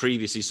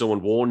previously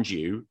someone warned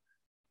you,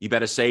 you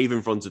better save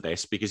in front of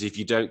this, because if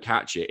you don't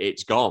catch it,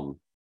 it's gone.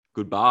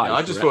 Goodbye. Yeah,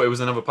 I just thought it was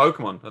another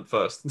Pokemon at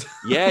first.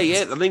 yeah.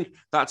 I think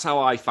that's how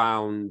I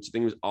found. I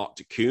think it was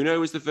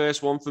Articuno was the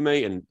first one for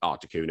me, and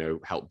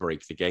Articuno helped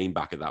break the game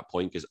back at that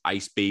point because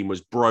Ice Beam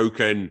was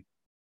broken.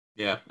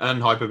 Yeah,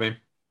 and Hyper Beam.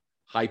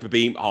 Hyper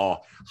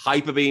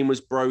Beam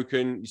was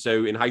broken.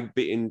 So in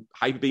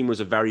Hyper Beam was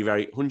a very,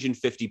 very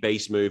 150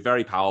 base move,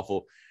 very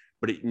powerful,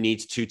 but it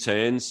needs 2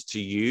 turns to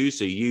use.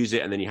 So you use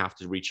it and then you have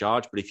to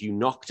recharge. But if you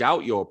knocked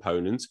out your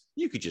opponent,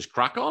 you could just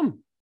crack on.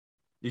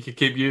 You could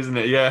keep using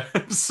it. Yeah,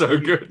 so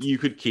good. You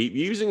could keep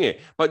using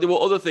it. But there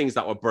were other things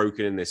that were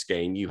broken in this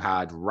game. You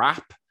had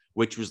Wrap,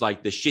 which was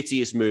like the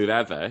shittiest move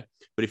ever.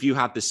 But if you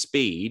had the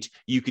speed,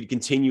 you could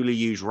continually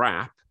use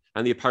Wrap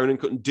and the opponent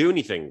couldn't do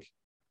anything.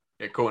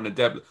 Get caught in a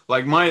depth.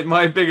 Like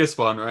my biggest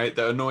one, right,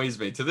 that annoys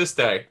me to this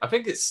day, I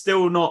think it's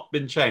still not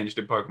been changed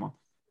in Pokemon,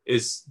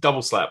 is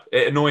Double Slap.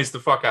 It annoys the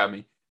fuck out of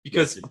me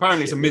because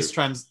apparently it's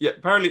a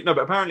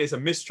apparently it's a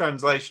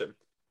mistranslation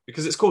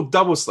because it's called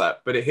Double Slap,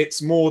 but it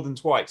hits more than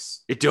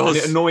twice. It does. And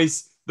it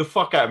annoys the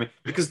fuck out of me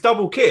because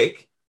Double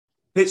Kick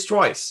hits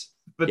twice,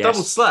 but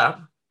Double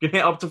Slap can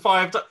hit up to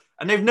 5 times.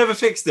 And they've never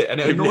fixed it, and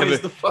it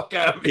annoys the fuck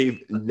out of me.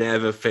 They've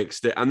never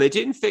fixed it. And they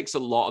didn't fix a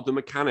lot of the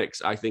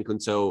mechanics, I think,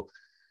 until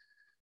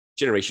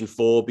Generation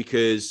 4,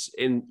 because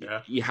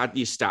you had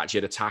your stats, you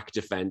had attack,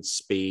 defense,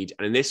 speed.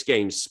 And in this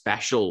game,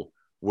 special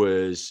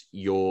was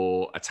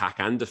your attack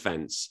and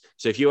defense.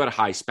 So if you had a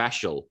high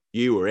special,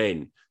 you were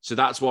in. So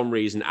that's one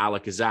reason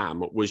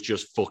Alakazam was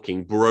just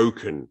fucking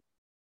broken.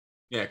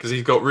 Yeah, because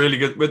he's got really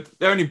good... But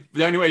the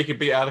only way you could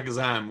beat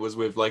Alakazam was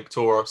with, like,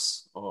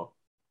 Tauros or...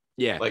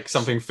 Yeah, like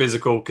something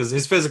physical, because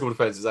his physical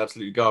defense is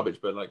absolutely garbage,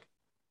 but like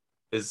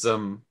his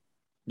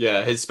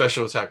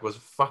special attack was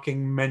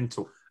fucking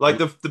mental. Like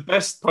the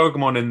best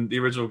Pokemon in the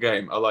original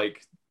game are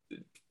like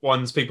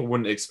ones people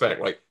wouldn't expect.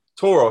 Like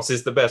Tauros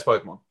is the best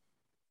Pokemon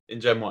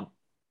in Gen 1.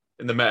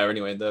 In the meta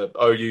anyway, in the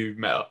OU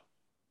meta.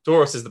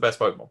 Tauros is the best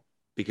Pokemon.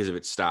 Because of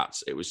its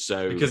stats. It was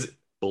so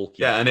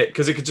bulky. Yeah, and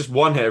because it could just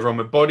one hit everyone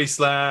with Body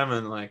Slam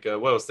and like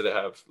what else did it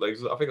have? Like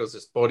I think it was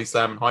just Body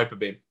Slam and Hyper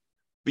Beam.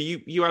 But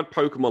you had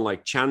Pokemon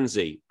like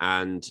Chansey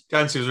and...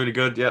 Chansey was really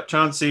good, yeah.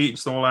 Chansey,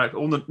 Snorlax,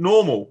 all the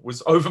normal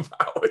was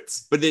overpowered.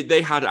 But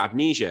they had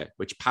Amnesia,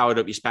 which powered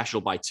up your special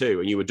by 2,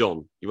 and you were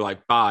done. You were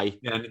like, bye.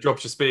 Yeah, and it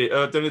drops your speed.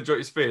 Didn't it drop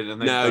your speed? And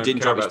no, it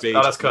didn't drop your speed.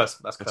 Oh, that's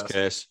curse. That's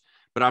curse.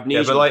 But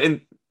Amnesia... Yeah, but like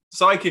in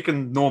Psychic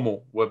and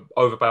Normal were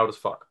overpowered as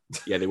fuck.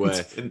 Yeah, they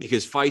were.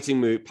 Because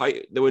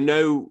there were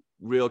no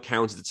real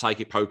counter to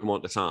Psychic Pokemon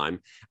at the time,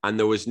 and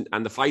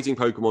the fighting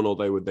Pokemon,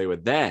 although they were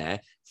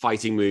there,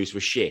 fighting moves were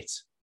shit.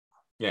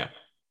 Yeah.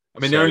 I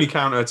mean, the only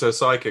counter to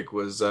Psychic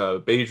was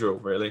Beedrill,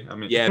 really. I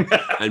mean, yeah,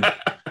 and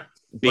I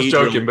was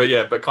joking,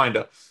 but kind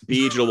of.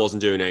 Beedrill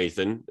wasn't doing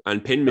anything,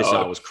 and Pin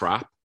Missile was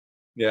crap.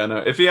 Yeah, no.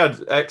 If he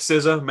had X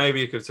Scissor,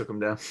 maybe he could have took him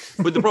down.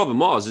 But the problem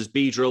is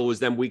Beedrill was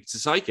then weak to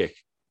Psychic.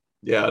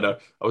 Yeah, I know.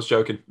 I was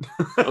joking.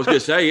 I was going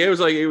to say,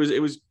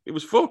 it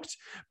was fucked.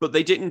 But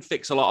they didn't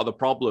fix a lot of the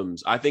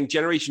problems. I think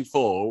Generation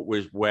 4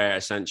 was where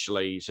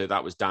essentially, so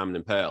that was Diamond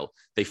and Pearl.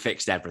 They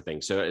fixed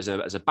everything. So as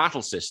a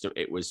battle system,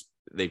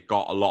 they've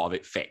got a lot of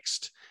it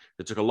fixed.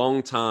 It took a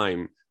long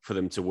time for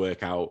them to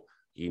work out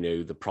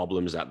the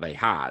problems that they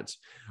had.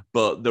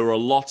 But there were a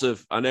lot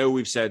of, I know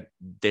we've said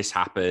this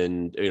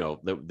happened,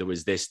 there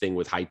was this thing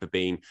with Hyper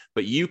Beam,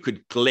 but you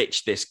could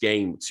glitch this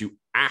game to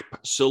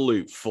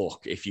absolute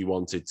fuck if you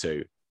wanted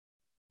to.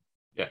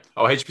 Yeah.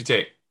 Oh,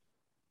 HPT.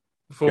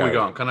 Before we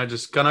go on, can I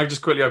just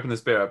quickly open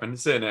this beer? I've been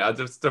sitting it. I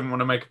just didn't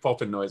want to make a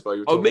popping noise while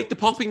you were talking. Oh, make the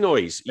popping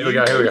noise. Here we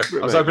go.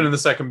 I was opening the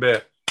second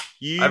beer.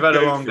 I've had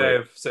a long day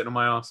of sitting on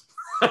my ass.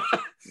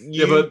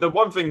 Yeah, but the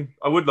one thing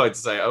I would like to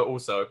say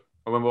also, I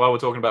remember while we're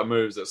talking about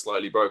moves that are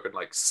slightly broken,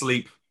 like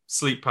sleep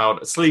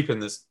powder. Sleep in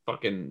this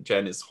fucking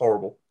gen is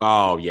horrible.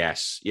 Oh,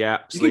 yes. Yeah,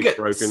 sleep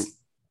broken.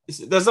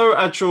 There's no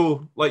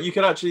actual, like, you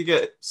could actually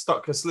get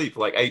stuck asleep for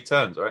like 8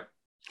 turns, right?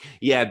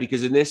 Yeah,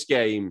 because in this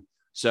game,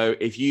 so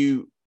if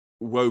you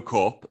woke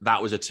up,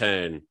 that was a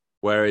turn.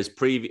 Whereas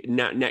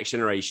next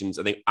generations,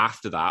 I think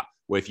after that,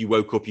 where if you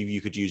woke up,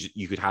 you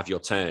could have your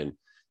turn.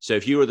 So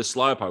if you were the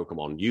slower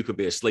Pokemon, you could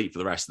be asleep for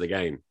the rest of the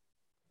game.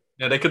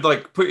 Yeah, they could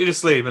like put you to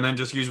sleep and then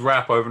just use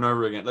Wrap over and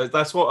over again.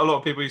 That's what a lot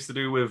of people used to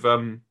do with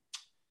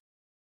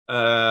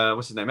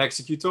what's his name,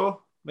 Executor, I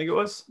think it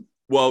was.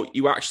 Well,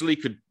 you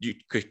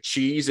could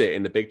cheese it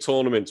in the big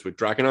tournaments with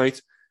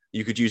Dragonite.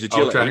 You could use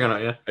agility,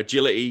 Dragonite, yeah.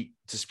 Agility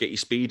to get your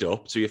speed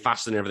up, so you're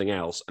faster than everything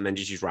else, and then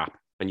just use Wrap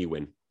and you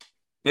win.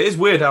 It is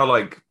weird how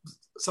like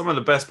some of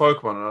the best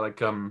Pokemon are like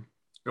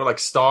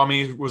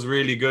Starmie was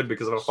really good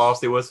because of how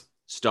fast it was.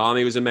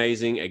 Starmie was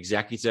amazing.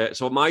 Executor.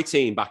 So my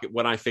team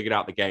when I figured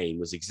out the game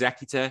was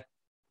Executor,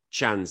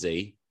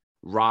 Chansey,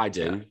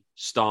 Raiden,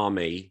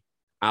 Starmie,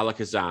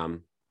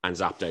 Alakazam, and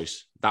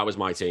Zapdos. That was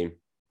my team.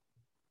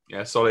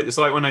 Yeah, solid. It's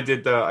like when I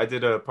did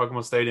a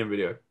Pokemon Stadium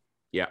video.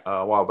 Yeah,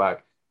 a while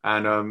back,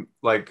 and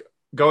like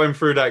going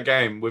through that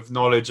game with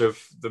knowledge of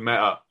the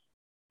meta,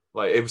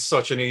 like it was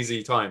such an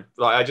easy time.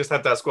 Like I just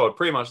had that squad,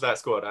 pretty much that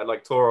squad. I had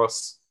like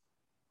Tauros.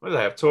 What did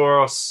I have?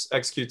 Tauros,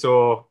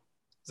 Executor,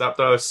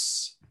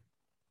 Zapdos.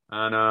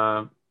 And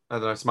I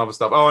don't know, some other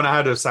stuff. Oh, and I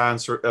had a Sand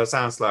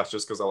Slash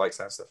just because I like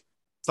Sand Slash.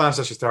 Sand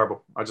Slash is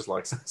terrible. I just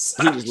like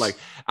Sand Slash.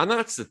 And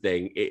that's the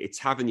thing. It's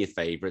having your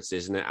favorites,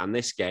 isn't it? And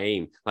this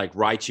game, like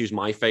Raichu's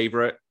my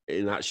favorite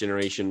in that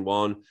generation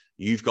 1.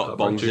 You've got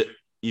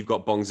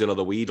Bongzilla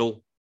the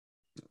Weedle.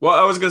 Well,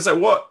 I was gonna say,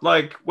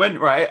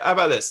 how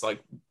about this? Like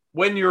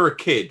when you were a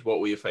kid, what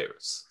were your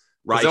favorites?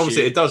 Right.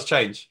 Obviously it does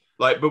change.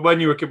 Like, but when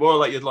you were a kid, what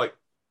like you'd like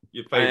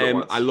your favorite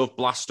ones? I love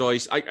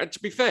Blastoise. To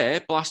be fair,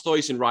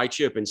 Blastoise and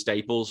Raichu have been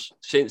staples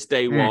since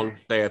day one.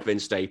 They have been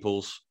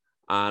staples,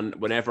 and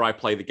whenever I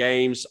play the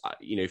games,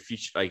 in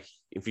future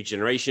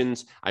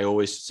generations, I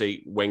always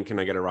say, when can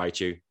I get a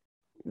Raichu?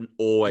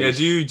 Always.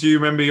 Yeah. Do you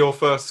remember your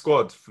first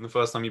squad from the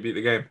first time you beat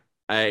the game?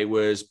 It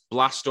was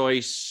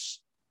Blastoise,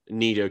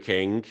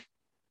 Nidoking,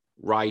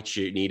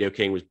 Raichu.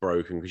 Nidoking was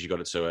broken because you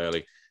got it so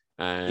early.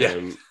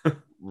 Raichu.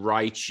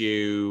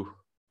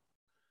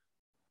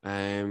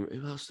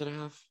 Who else did I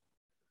have?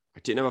 I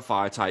didn't have a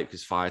fire type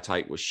because fire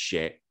type was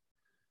shit.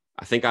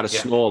 I think I had a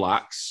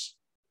Snorlax,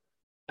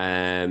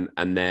 and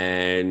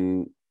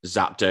then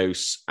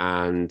Zapdos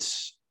and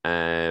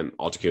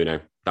Articuno.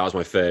 That was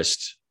my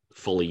first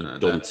fully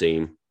done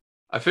team.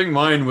 I think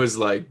mine was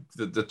like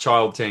the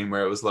child team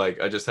where it was like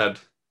I just had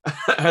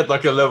I had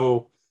like a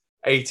level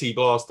 80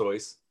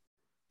 Blastoise.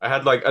 I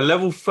had like a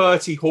level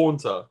 30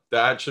 Haunter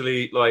that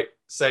actually like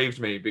saved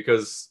me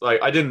because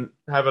like I didn't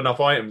have enough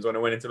items when I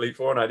went into Elite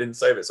Four and I didn't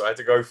save it, so I had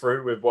to go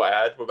through with what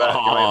I had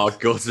without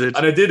gutted.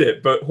 And I did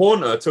it, but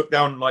Haunter took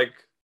down like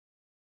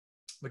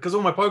because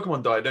all my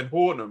Pokemon died, then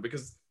Haunter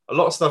because a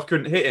lot of stuff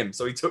couldn't hit him,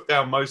 so he took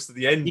down most of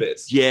the end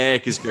bits. Yeah,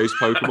 because Ghost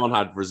Pokemon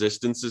had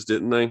resistances,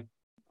 didn't they?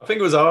 I think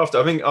it was after.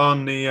 I think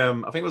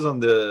it was on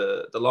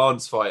the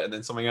Lance fight and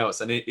then something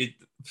else, and it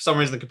for some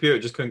reason the computer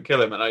just couldn't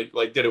kill him, and I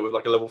like did it with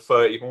like a level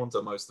 30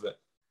 Haunter most of it.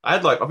 I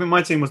think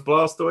my team was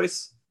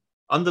Blastoise,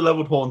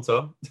 underleveled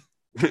Haunter,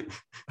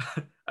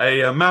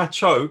 a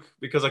Machoke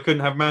because I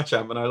couldn't have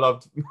Machamp and I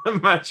loved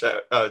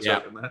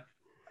Machamp in there,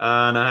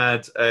 and I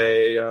had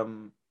a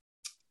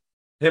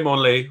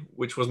Hitmonlee,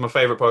 which was my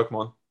favorite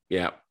Pokemon.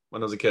 Yeah,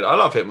 when I was a kid, I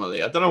love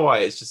Hitmonlee. I don't know why.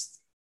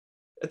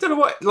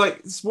 Like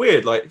it's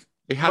weird. Like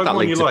it had that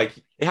link.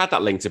 It had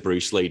that link to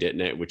Bruce Lee,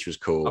 didn't it? Which was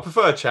cool. I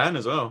prefer Chan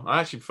as well. I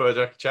actually prefer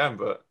Jackie Chan,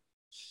 but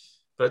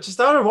just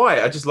I don't know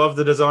why. I just love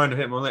the design of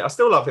Hitmonlee. I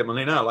still love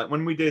Hitmonlee now. Like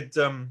when we did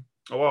a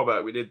while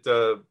back, we did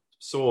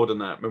Sword and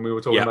that when we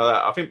were talking about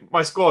that. I think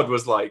my squad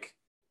was like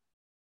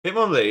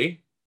Hitmonlee,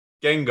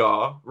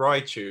 Gengar,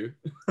 Raichu,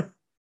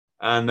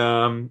 and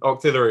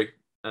Octillery,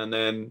 and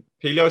then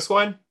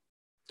Piloswine.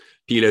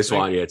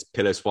 Piloswine, yeah, it's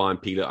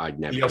Piloswine, I'd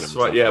never.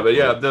 Piloswine, yeah, but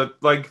yeah,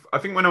 I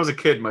think when I was a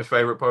kid, my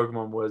favorite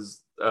Pokemon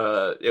was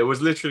it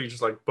was literally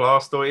just like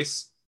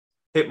Blastoise,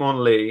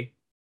 Hitmonlee.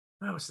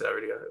 What was that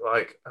really good?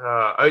 Like,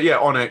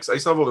 Onix. I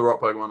used to have all the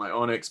rock Pokemon like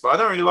Onix, but I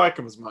don't really like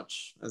them as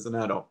much as an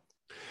adult.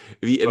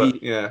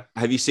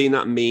 Have you seen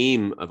that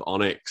meme of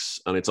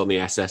Onix and it's on the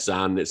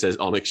SSN and it says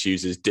Onix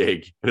uses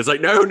dig? And it's like,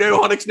 no,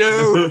 Onix,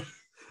 no.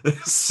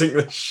 Sink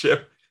the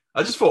ship.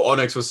 I just thought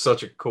Onix was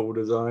such a cool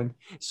design.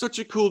 Such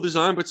a cool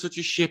design, but such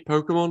a shit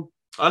Pokemon.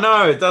 I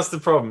know, that's the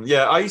problem.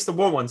 Yeah, I used to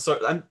want one.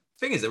 And the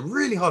thing is, they're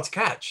really hard to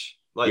catch.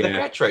 Like the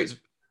catch rates.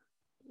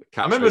 I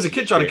Catch remember as a rates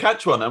kid is trying to shit.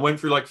 catch one. I went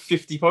through like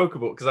 50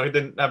 Pokeballs because I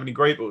didn't have any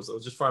Great Balls. I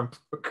was just throwing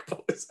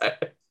Pokeballs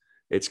at it.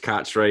 Its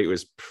catch rate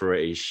was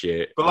pretty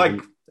shit. But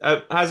like,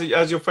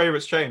 has your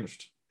favorites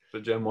changed for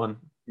Gen 1?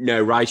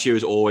 No, Raichu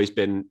has always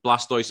been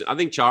Blastoise. I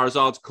think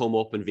Charizard's come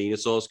up and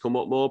Venusaur's come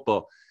up more,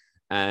 but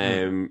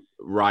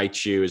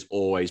Raichu has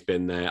always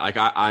been there. Like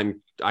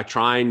I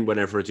try and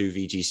whenever I do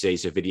VGC,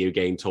 so video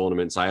game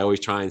tournaments, I always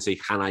try and see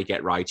can I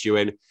get Raichu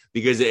in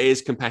because it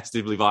is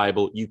competitively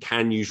viable. You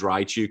can use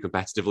Raichu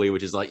competitively,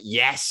 which is like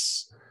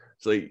yes.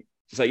 It's like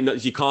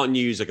you can't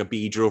use like a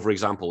Beedrill, for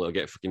example, it'll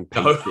get freaking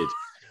painted. No.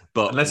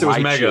 But Unless it was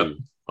Mega.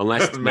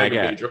 Unless it's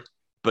Mega. Beedrill.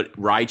 But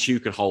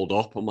Raichu can hold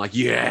up. I'm like,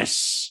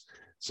 yes.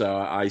 So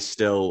I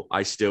still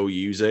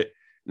use it.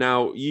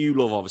 Now you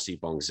love obviously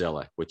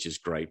Bongzilla, which is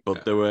great,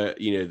 but there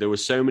were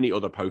so many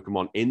other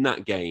Pokemon in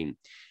that game.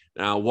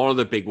 Now one of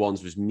the big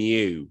ones was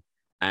Mew,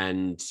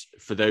 and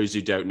for those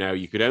who don't know,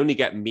 you could only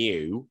get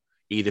Mew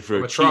either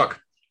for a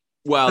truck.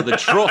 Well, the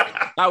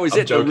truck. That was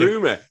it. Joking. The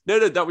rumor.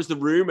 No, that was the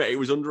rumor. It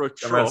was under a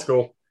truck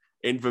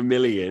in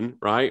Vermilion,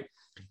 right?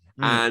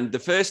 And the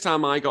first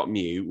time I got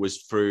Mew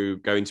was through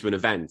going to an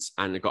event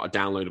and I got a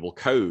downloadable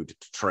code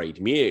to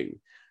trade Mew.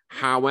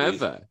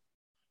 However,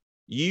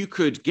 you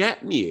could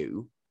get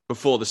Mew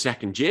before the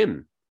second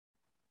gym.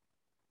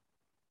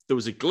 There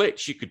was a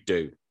glitch you could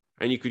do,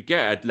 and you could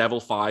get a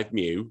level 5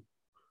 Mew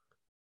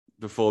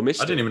before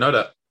Mystic. I didn't even know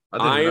that.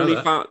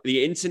 Found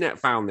the internet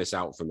found this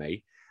out for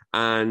me,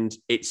 and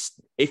it's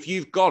if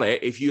you've got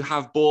it, if you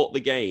have bought the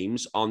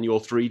games on your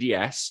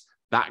 3DS,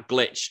 that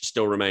glitch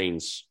still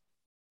remains.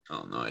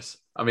 Oh, nice.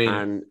 I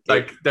mean,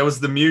 there was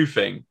the Mew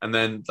thing, and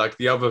then like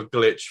the other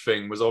glitch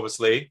thing was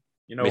obviously,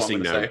 you know, missing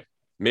what I'm going to say.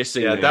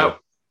 Missing. Yeah,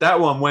 that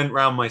one went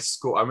around my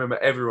school. I remember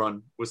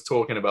everyone was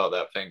talking about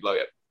that thing.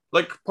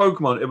 Like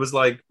Pokemon, it was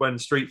like when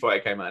Street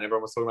Fighter came out, and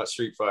everyone was talking about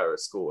Street Fighter at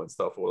school and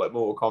stuff, or like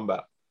Mortal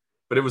Kombat.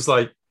 But it was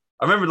like,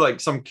 I remember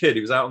like some kid,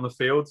 he was out on the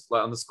field,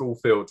 like on the school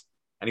field,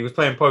 and he was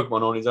playing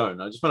Pokemon on his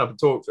own. I just went up and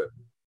talked to him.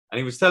 And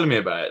he was telling me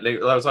about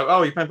it. I was like,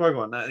 oh, you're playing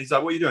Pokemon? And he's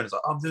like, what are you doing? He's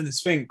like, oh, I'm doing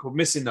this thing called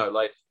Missing Note.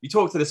 Like, you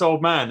talk to this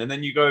old man, and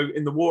then you go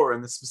in the water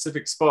in this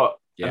specific spot.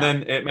 Yeah. And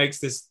then it makes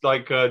this,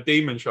 like,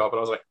 demon shop. And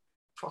I was like,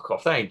 fuck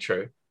off, that ain't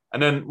true.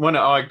 And then when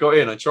I got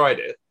in, I tried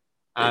it.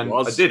 And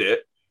I did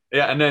it.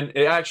 Yeah, and then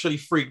it actually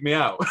freaked me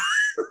out.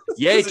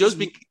 Yeah, it does.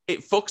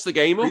 It fucks the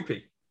game up.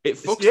 Creepy. It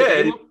fucks the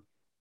game up. It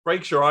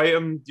breaks your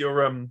item.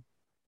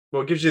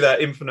 Well, it gives you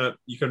that infinite,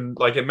 you can,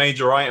 like, it made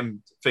your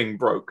item thing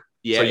broke.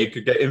 Yeah, so you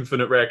could get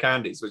infinite rare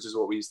candies, which is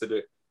what we used to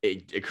do.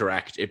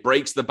 Correct. It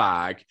breaks the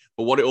bag,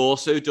 but what it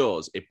also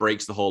does, it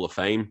breaks the Hall of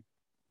Fame.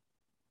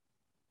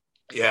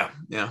 Yeah.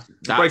 It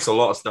breaks a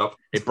lot of stuff.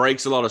 It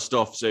breaks a lot of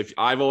stuff. So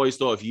I've always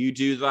thought if you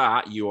do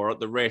that, you are at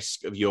the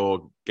risk of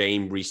your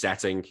game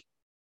resetting,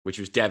 which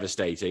was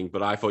devastating.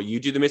 But I thought you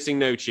do the Missing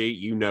No cheat,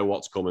 you know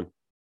what's coming.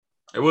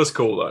 It was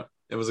cool though.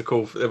 It was a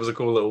cool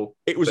little.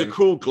 It was thing. A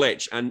cool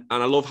glitch, and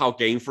I love how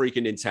Game Freak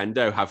and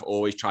Nintendo have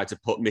always tried to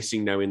put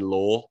Missing No in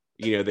lore.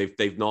 You know,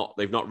 they've not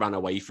ran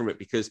away from it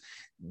because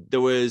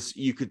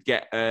you could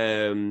get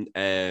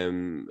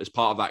as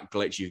part of that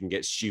glitch, you can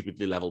get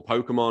stupidly level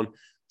Pokemon.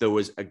 There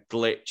was a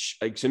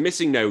glitch, so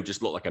Missing No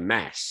just looked like a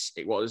mess.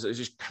 It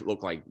just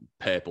looked like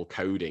purple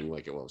coding,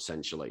 like it was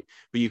essentially.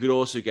 But you could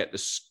also get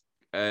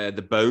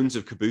the bones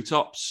of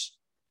Kabutops,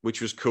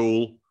 which was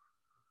cool.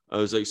 I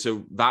was like,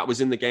 so that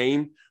was in the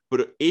game.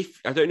 But I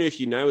don't know if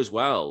you know as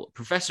well,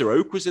 Professor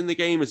Oak was in the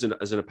game as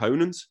an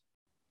opponent.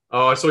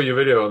 Oh, I saw your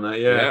video on that.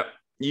 Yeah.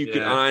 You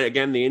could,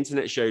 again, the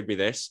internet showed me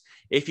this.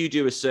 If you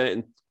do a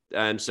certain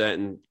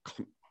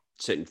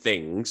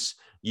things,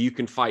 you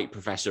can fight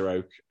Professor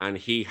Oak, and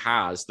he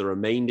has the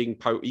remaining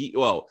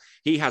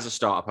he has a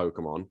starter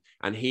Pokemon,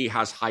 and he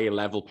has higher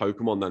level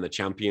Pokemon than the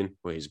champion,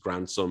 or his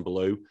grandson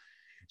Blue.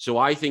 So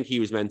I think he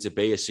was meant to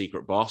be a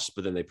secret boss,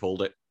 but then they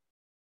pulled it.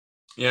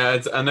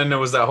 Yeah, and then there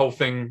was that whole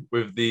thing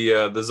with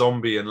the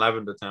zombie in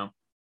Lavender Town.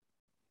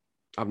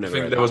 I've never. I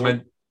think there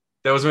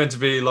was meant to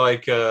be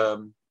like.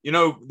 You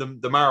know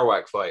the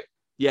Marowak fight?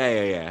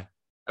 Yeah.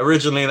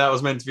 Originally, that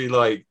was meant to be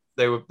like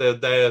they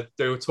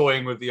were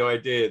toying with the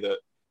idea that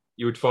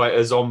you would fight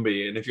a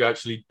zombie, and if you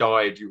actually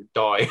died, you would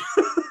die.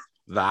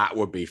 That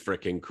would be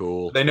freaking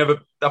cool. I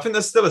think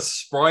there's still a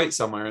sprite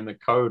somewhere in the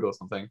code or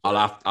something.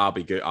 I'll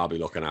be good. I'll be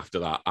looking after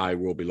that. I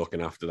will be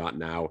looking after that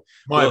now.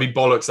 Might be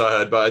bollocks, I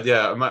heard, but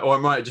yeah, it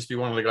might just be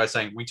one of the guys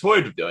saying we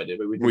toyed with the idea,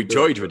 but we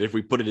toyed with it if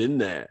we put it in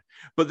there.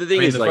 But the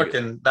thing is, the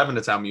fucking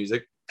Lavender Town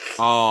music.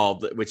 Oh,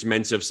 which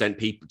meant to have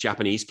sent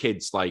Japanese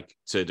kids like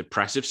to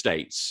depressive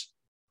states.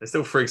 It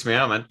still freaks me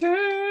out, man.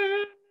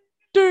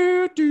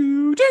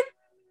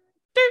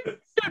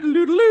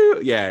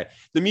 Yeah,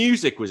 the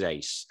music was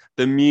ace.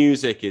 The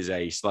music is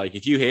ace. Like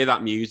if you hear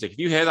that music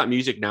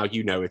now,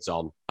 you know it's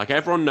on. Like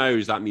everyone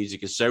knows that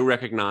music is so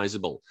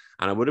recognizable.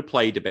 And I would have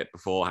played a bit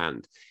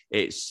beforehand.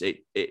 It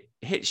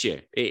hits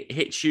you. It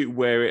hits you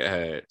where it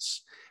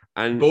hurts.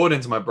 And bored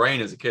into my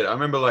brain as a kid. I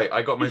remember like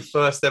I got my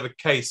first ever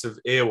case of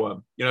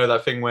earworm. You know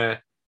that thing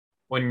where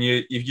when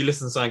you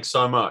listen to something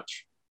so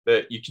much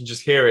that you can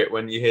just hear it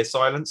when you hear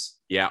silence.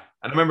 Yeah.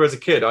 And I remember as a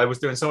kid, I was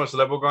doing so much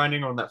level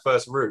grinding on that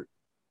first route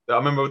that I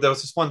remember there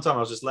was this one time I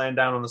was just laying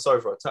down on the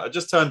sofa. I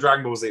just turned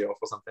Dragon Ball Z off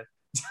or something.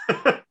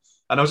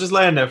 And I was just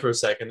laying there for a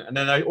second. And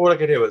then all I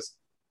could hear was...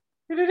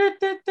 and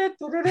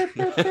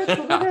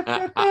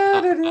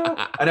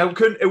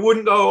it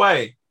wouldn't go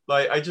away.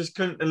 Like, I just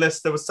couldn't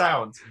unless there was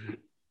sound.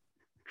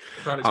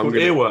 It's called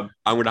earworm.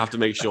 I'm going to have to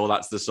make sure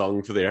that's the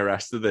song for the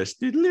rest of this.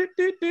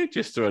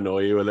 Just to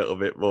annoy you a little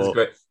bit more. That's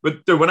great.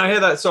 But dude, when I hear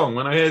that song,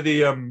 when I hear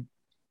the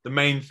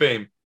main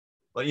theme,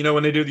 like, you know,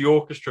 when they do the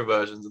orchestra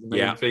versions of the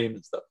main theme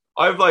and stuff,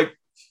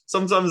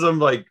 sometimes I'm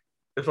like,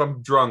 if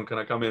I'm drunk and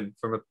I come in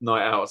from a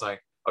night out, it's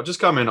like, I'll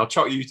just come in, I'll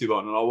chuck YouTube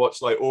on and I'll watch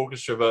like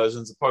orchestra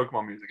versions of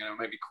Pokemon music and it'll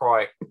make me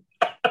cry.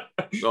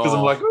 Because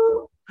I'm like,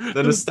 oh,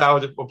 the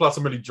nostalgia. Well, plus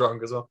I'm really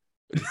drunk as well.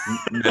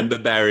 Remember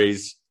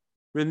berries.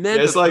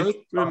 Remember, it's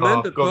like,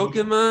 remember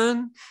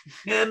Pokemon.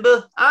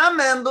 Remember, I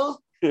remember.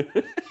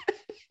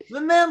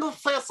 Remember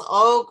Professor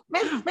Oak.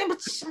 Remember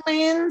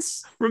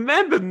Twins.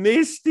 Remember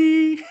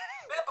Misty.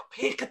 Remember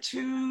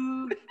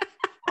Pikachu.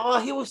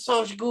 Oh, he was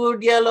such a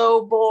good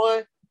yellow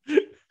boy.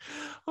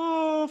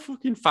 Oh,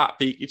 fucking fat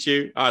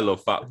Pikachu. I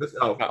love fat.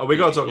 We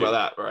got to talk about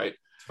that, right?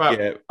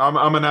 Yeah.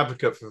 I'm an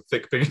advocate for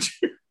thick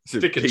Pikachu.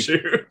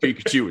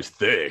 Pikachu is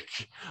thick.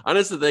 And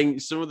that's the thing,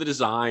 some of the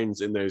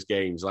designs in those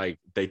games, like,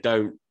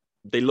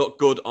 they look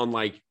good on,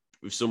 like,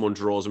 if someone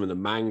draws them in the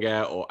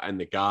manga or in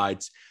the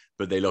guides,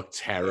 but they look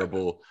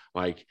terrible.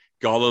 Like,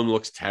 Gollum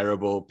looks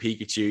terrible.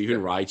 Pikachu,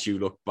 even Raichu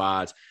look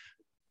bad.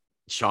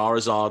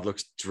 Charizard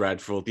looks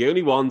dreadful. The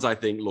only ones I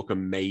think look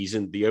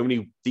amazing. The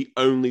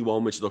only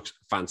one which looks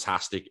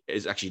fantastic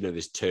is actually, no,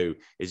 there's two,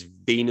 is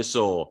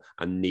Venusaur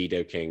and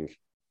Nidoking.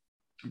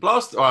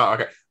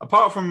 Okay.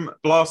 Apart from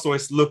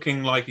Blastoise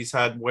looking like he's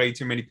had way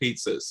too many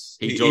pizzas,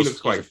 he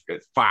looks quite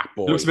good. Fat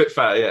boy. He looks a bit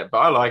fat, yeah, but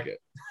I like it.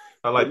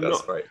 I like that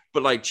sprite.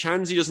 But like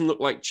Chansey doesn't look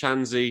like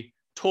Chansey.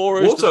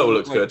 Tauros Wartortle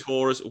looks good.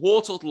 Tauros.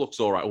 Wartortle looks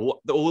all right.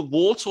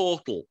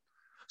 Wartortle.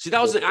 See,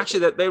 that was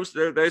actually there's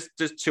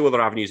two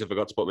other avenues I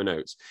forgot to put in my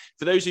notes.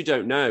 For those who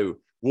don't know,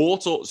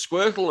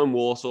 Squirtle and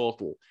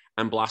Wartortle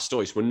and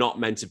Blastoise were not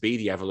meant to be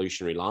the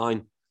evolutionary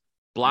line.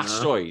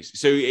 Blastoise. No.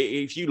 So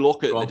if you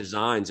look at the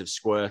designs of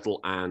Squirtle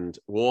and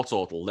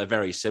Wartortle, they're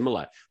very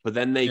similar, but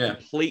then they're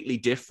completely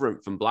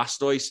different from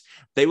Blastoise.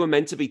 They were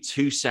meant to be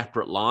two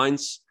separate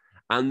lines,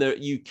 and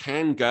you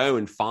can go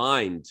and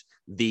find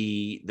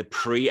the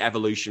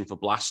pre-evolution for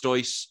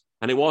Blastoise,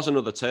 and it was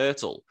another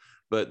turtle.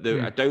 But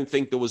I don't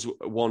think there was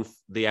one.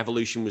 The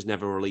evolution was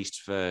never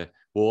released for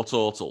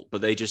Wartortle, but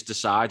they just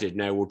decided,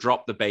 no, we'll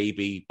drop the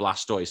baby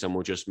Blastoise and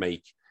we'll just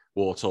make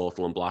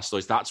Wartortle and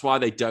Blastoise. That's why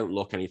they don't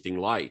look anything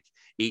like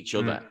each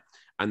other.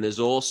 And there's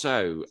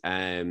also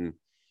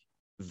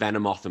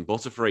Venomoth and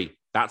Butterfree.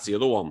 That's the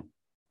other one.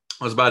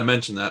 I was about to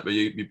mention that, but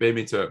you beat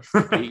me to it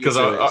because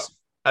I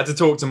had to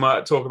talk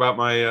about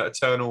my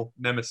eternal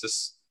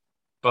nemesis,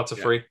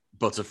 Butterfree. Yeah.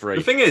 Butterfree.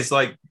 The thing is,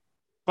 like,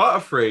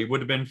 Butterfree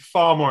would have been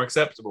far more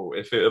acceptable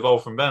if it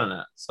evolved from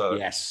Venonat. So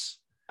yes,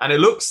 and it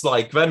looks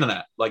like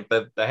Venonat, like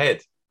the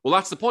head. Well,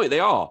 that's the point. They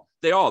are.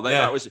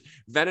 That was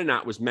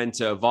Venonat was meant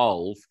to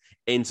evolve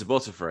into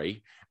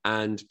Butterfree,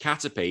 and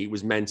Caterpie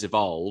was meant to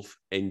evolve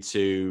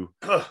into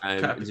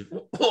Venom.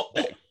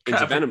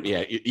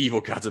 Yeah,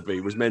 evil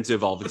Caterpie was meant to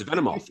evolve into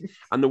Venomoth.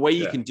 And the way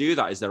you can do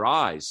that is their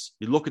eyes.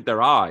 You look at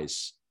their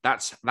eyes.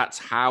 That's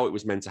how it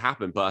was meant to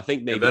happen. But I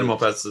think maybe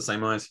Venomoth has the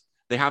same eyes.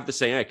 They have the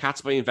same.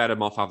 Caterpie and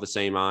Venomoth have the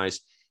same eyes,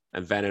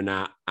 and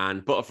Venonat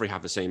and Butterfree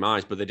have the same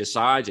eyes. But they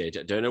decided,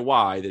 I don't know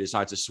why, they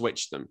decided to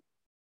switch them.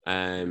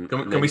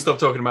 Can we stop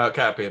talking about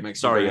Caterpie? It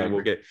makes sorry, we'll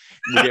get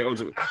on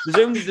to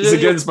it's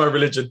against my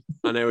religion.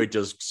 I know it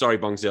does. Sorry,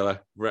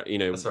 Bongzilla. You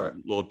know, that's right.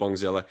 Lord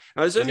Bongzilla.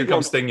 Now, there's only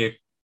come sting you.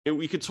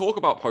 We could talk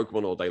about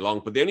Pokemon all day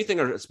long, but the only thing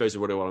I suppose I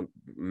would want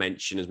to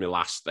mention as my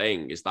last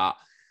thing is that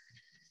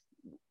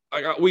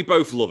we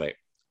both love it,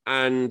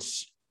 and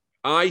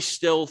I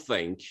still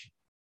think.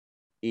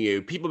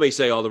 People may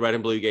say, the Red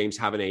and Blue games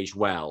haven't aged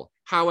well.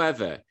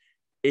 However,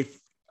 if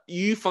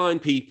you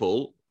find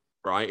people,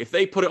 right, if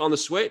they put it on the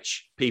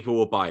Switch, people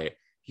will buy it.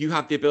 You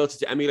have the ability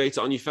to emulate it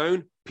on your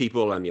phone,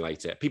 people will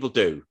emulate it. People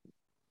do.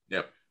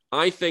 Yep.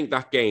 I think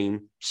that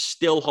game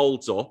still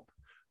holds up,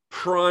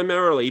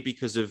 primarily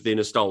because of the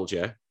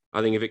nostalgia.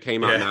 I think if it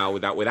came out now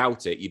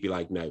without it, you'd be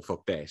like, no,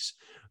 fuck this.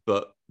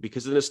 But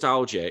because of the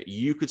nostalgia,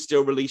 you could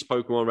still release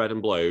Pokemon Red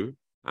and Blue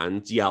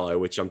and Yellow,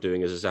 which I'm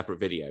doing as a separate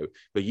video,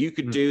 but you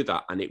could do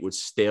that and it would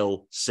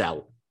still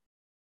sell.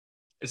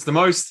 It's the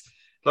most,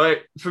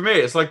 like, for me,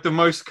 it's like the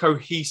most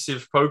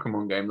cohesive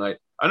Pokemon game. Like,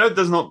 I know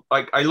there's not,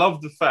 like, I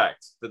love the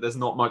fact that there's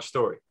not much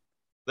story.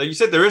 Like you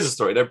said, there is a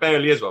story. There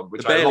barely is one,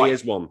 which there barely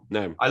is one.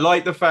 No. I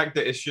like the fact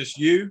that it's just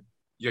your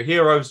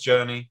hero's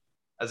journey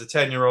as a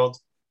 10-year-old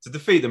to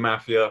defeat the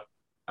Mafia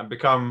and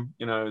become,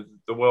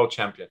 the world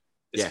champion.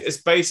 It's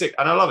basic,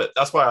 and I love it.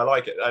 That's why I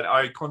like it. And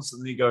I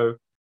constantly go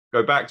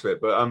back to it.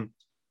 But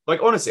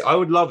like, honestly, I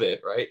would love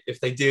it, right,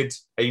 if they did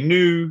a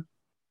new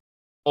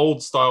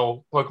old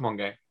style Pokemon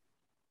game.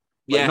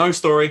 Like, no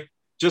story,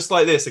 just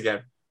like this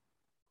again.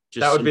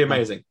 Just that would be simple.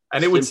 amazing.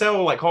 And it would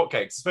sell like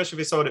hotcakes, especially if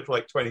they sold it for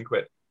like 20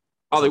 quid.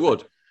 Oh, they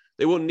would.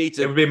 They wouldn't need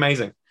to. It would be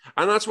amazing.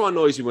 And that's what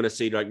annoys me when I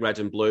see like Red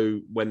and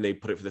Blue when they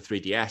put it for the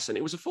 3DS, and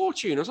it was a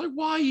fortune. I was like,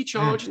 why are you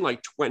charging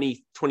like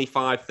 20,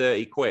 25,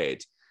 30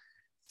 quid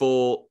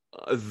for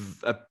a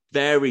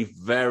very,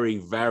 very,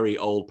 very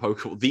old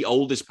Pokemon, the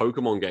oldest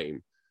Pokemon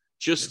game?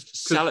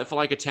 Just sell it for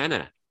like a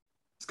tenner.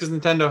 It's because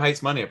Nintendo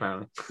hates money,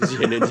 apparently.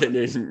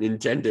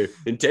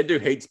 Nintendo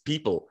hates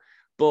people.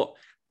 But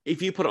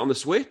if you put it on the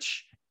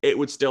Switch, it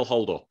would still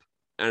hold up,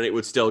 and it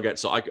would still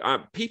get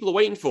people are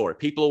waiting for it.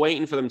 People are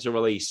waiting for them to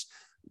release,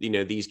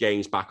 these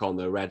games back on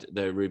the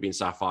Ruby and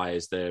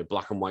Sapphires, the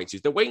Black and White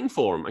 2s. They're waiting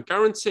for them. I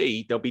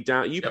guarantee they'll be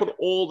down. You put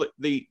all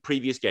the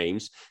previous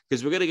games,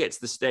 because we're going to get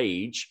to the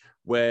stage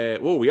where,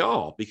 we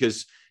are,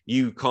 because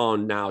you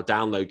can't now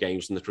download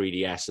games from the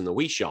 3DS and the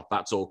Wii Shop.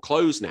 That's all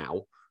closed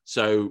now.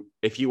 So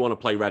if you want to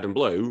play Red and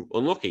Blue,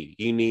 unlucky.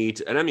 You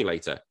need an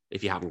emulator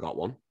if you haven't got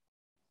one.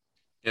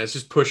 Yeah, it's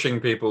just pushing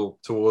people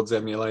towards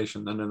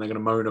emulation, and then they're going to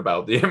moan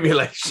about the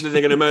emulation.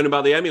 They're going to moan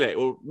about the emulator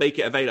or make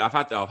it available.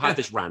 I've had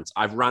this rant.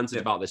 I've ranted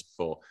about this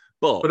before.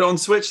 But put it on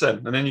Switch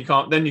then, and then you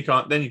can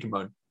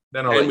moan.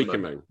 Then we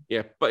can moan.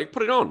 Yeah, but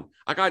put it on.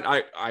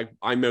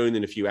 I moaned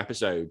in a few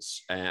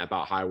episodes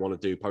about how I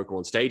want to do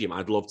Pokemon Stadium.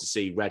 I'd love to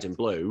see Red and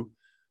Blue,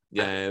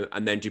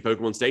 and then do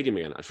Pokemon Stadium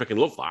again. I'd freaking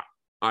love that.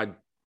 I'd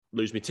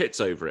lose my tits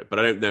over it, but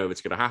I don't know if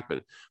it's going to happen.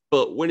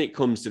 But when it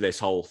comes to this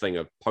whole thing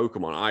of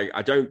Pokemon,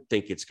 I don't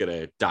think it's going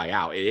to die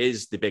out. It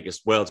is the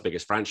world's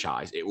biggest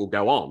franchise. It will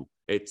go on.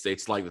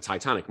 It's like the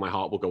Titanic. My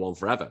heart will go on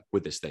forever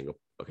with this thing.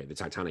 Okay, the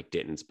Titanic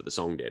didn't, but the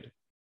song did.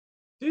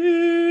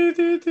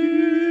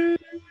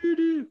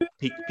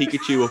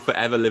 Pikachu will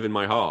forever live in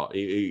my heart.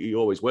 He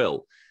always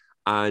will.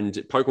 And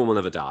Pokemon will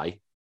never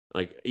die.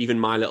 Like, even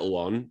my little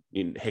one,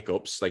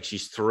 Hiccups, like,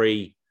 she's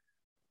 3.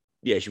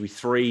 Yeah, she'll be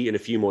 3 in a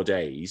few more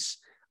days.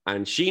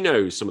 And she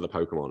knows some of the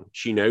Pokemon.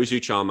 She knows who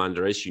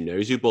Charmander is. She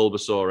knows who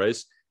Bulbasaur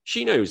is.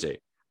 She knows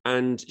it.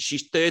 And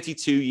she's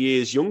 32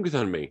 years younger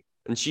than me.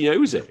 And she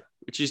knows it,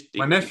 which is...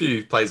 My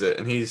nephew plays it,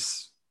 and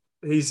he's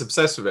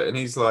obsessed with it. And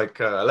he's like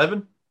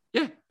 11?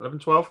 Yeah. 11,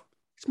 12?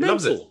 It's he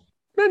loves it.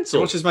 Mental.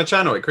 He watches my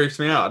channel. It creeps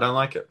me out. I don't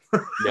like it.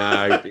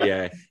 No,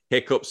 yeah.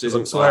 Hiccups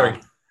isn't...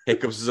 swearing.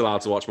 Hiccups is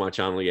allowed to watch my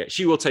channel yet.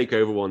 She will take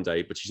over one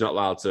day, but she's not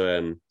allowed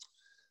to...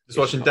 Just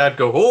watching Dad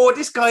go, oh,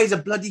 this guy's a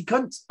bloody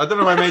cunt. I don't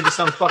know why I made you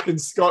sound fucking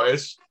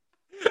Scottish.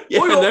 Yeah,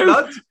 no.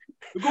 Lad.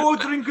 We'll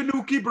go drink a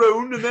Nookie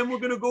Brown, and then we're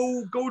going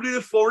to go to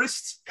the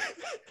forest.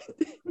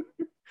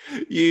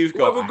 You've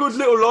got... Have a good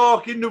little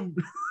lark in the...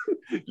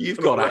 You've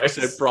got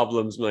accent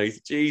problems, mate.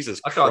 Jesus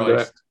Christ. I can't do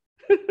it.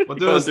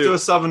 Well, do a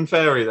Southern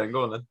Fairy then.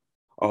 Go on then.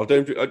 Oh,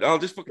 I'll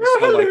just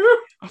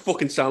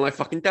fucking sound like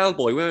fucking Del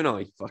Boy, won't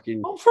I?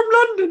 Fucking... I'm from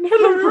London.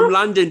 Hello. I'm from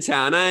London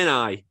town, ain't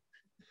I?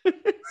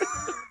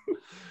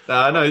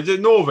 No,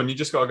 Northern, you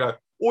just got to go,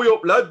 oi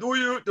up, lad, oi.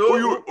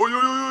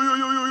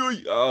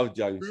 Oh,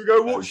 Jones. You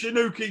go watch your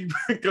Nookie,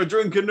 go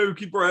drink a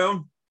Nookie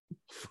Brown.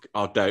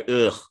 Oh, don't.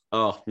 Ugh.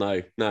 Oh,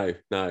 no.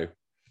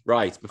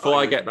 Right, before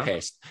I get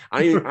pissed,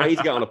 I need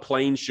to get on a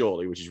plane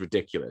shortly, which is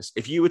ridiculous.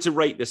 If you were to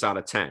rate this out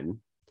of 10,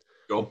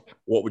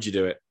 what would you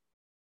do it?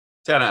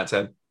 10 out of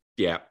 10.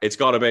 Yeah, it's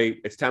got to be.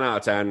 It's 10 out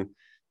of 10.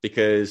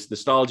 Because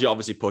nostalgia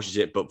obviously pushes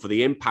it, but for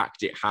the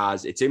impact it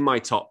has, it's in my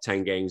top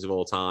 10 games of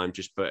all time,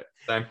 just for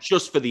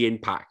the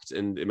impact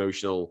and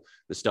emotional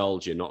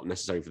nostalgia, not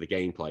necessarily for the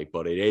gameplay,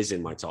 but it is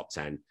in my top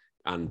 10.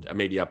 And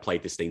maybe I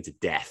played this thing to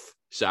death.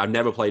 So I've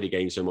never played a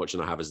game so much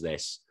than I have as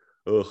this.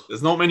 Ugh.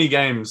 There's not many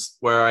games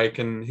where I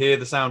can hear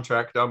the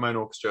soundtrack down my own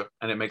orchestra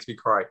and it makes me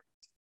cry.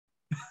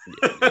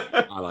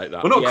 Yeah, I like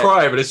that. Well, not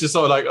cry, but it's just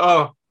sort of like,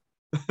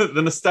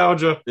 the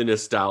nostalgia. The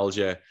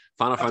nostalgia.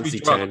 Final Fantasy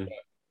X.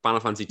 Final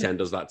Fantasy X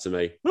does that to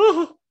me.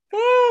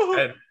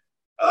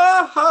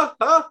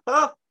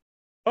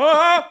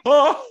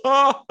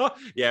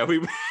 Yeah, we.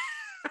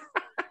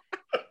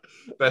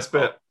 Best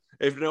bit.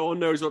 If no one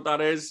knows what that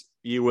is,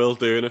 you will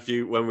do in a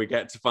few. When we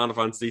get to Final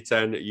Fantasy X,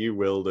 you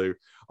will do.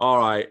 All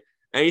right.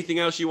 Anything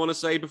else you want to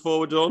say before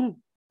we're done?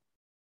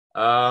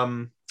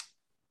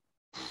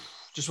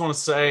 Just want to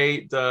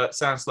say the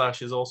Sound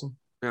Slash is awesome.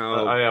 Oh.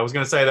 I was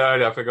going to say that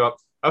earlier. I forgot.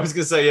 I was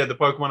going to say, the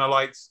Pokemon I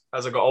liked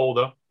as I got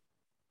older.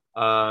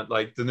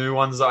 Like the new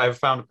ones that I've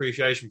found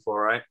appreciation for,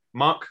 right?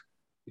 Muck,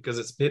 because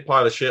it's a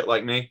pile of shit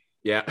like me.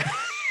 Yeah.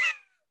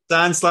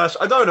 Sand Slash,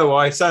 I don't know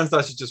why. Sand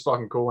Slash is just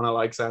fucking cool, and I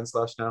like Sand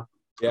Slash now.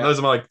 Yeah. And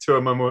those are two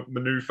of my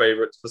new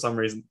favorites for some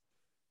reason.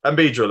 And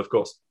Beedrill, of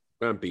course.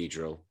 And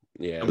Beedrill,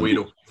 yeah. And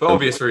Weedle, for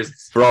obvious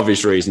reasons. For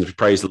obvious reasons, we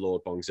praise the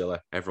Lord Bongzilla.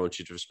 Everyone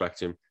should respect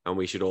him, and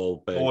we should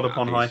all burn Lord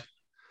upon high.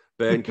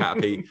 Burn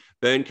Caterpies.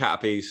 Burn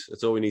Caterpies.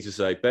 That's all we need to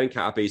say. Burn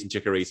Caterpies and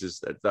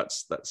Chikorritas.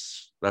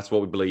 That's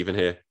what we believe in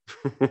here.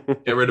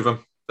 Get rid of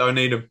them. Don't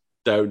need them.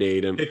 Don't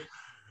need them.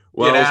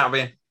 Well, get out of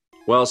here.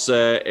 Well,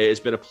 sir, it has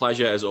been a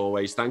pleasure as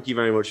always. Thank you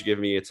very much for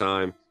giving me your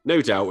time.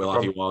 No doubt we'll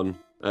have you on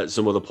at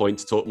some other point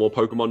to talk more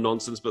Pokemon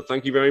nonsense, but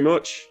thank you very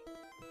much.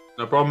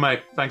 No problem,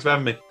 mate. Thanks for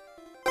having me.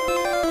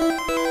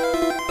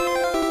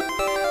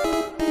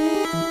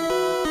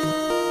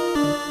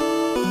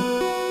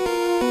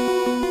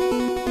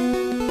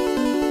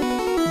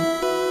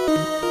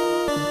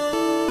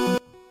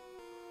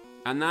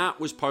 And that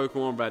was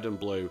Pokemon Red and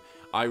Blue.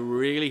 I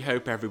really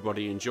hope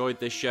everybody enjoyed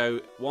this show.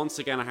 Once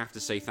again, I have to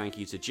say thank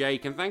you to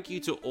Jake, and thank you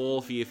to all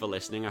of you for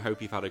listening. I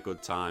hope you've had a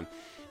good time.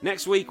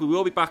 Next week, we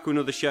will be back with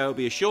another show. It'll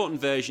be a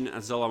shortened version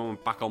until I'm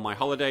back on my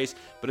holidays.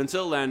 But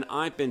until then,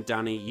 I've been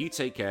Danny. You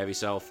take care of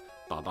yourself.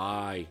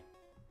 Bye-bye.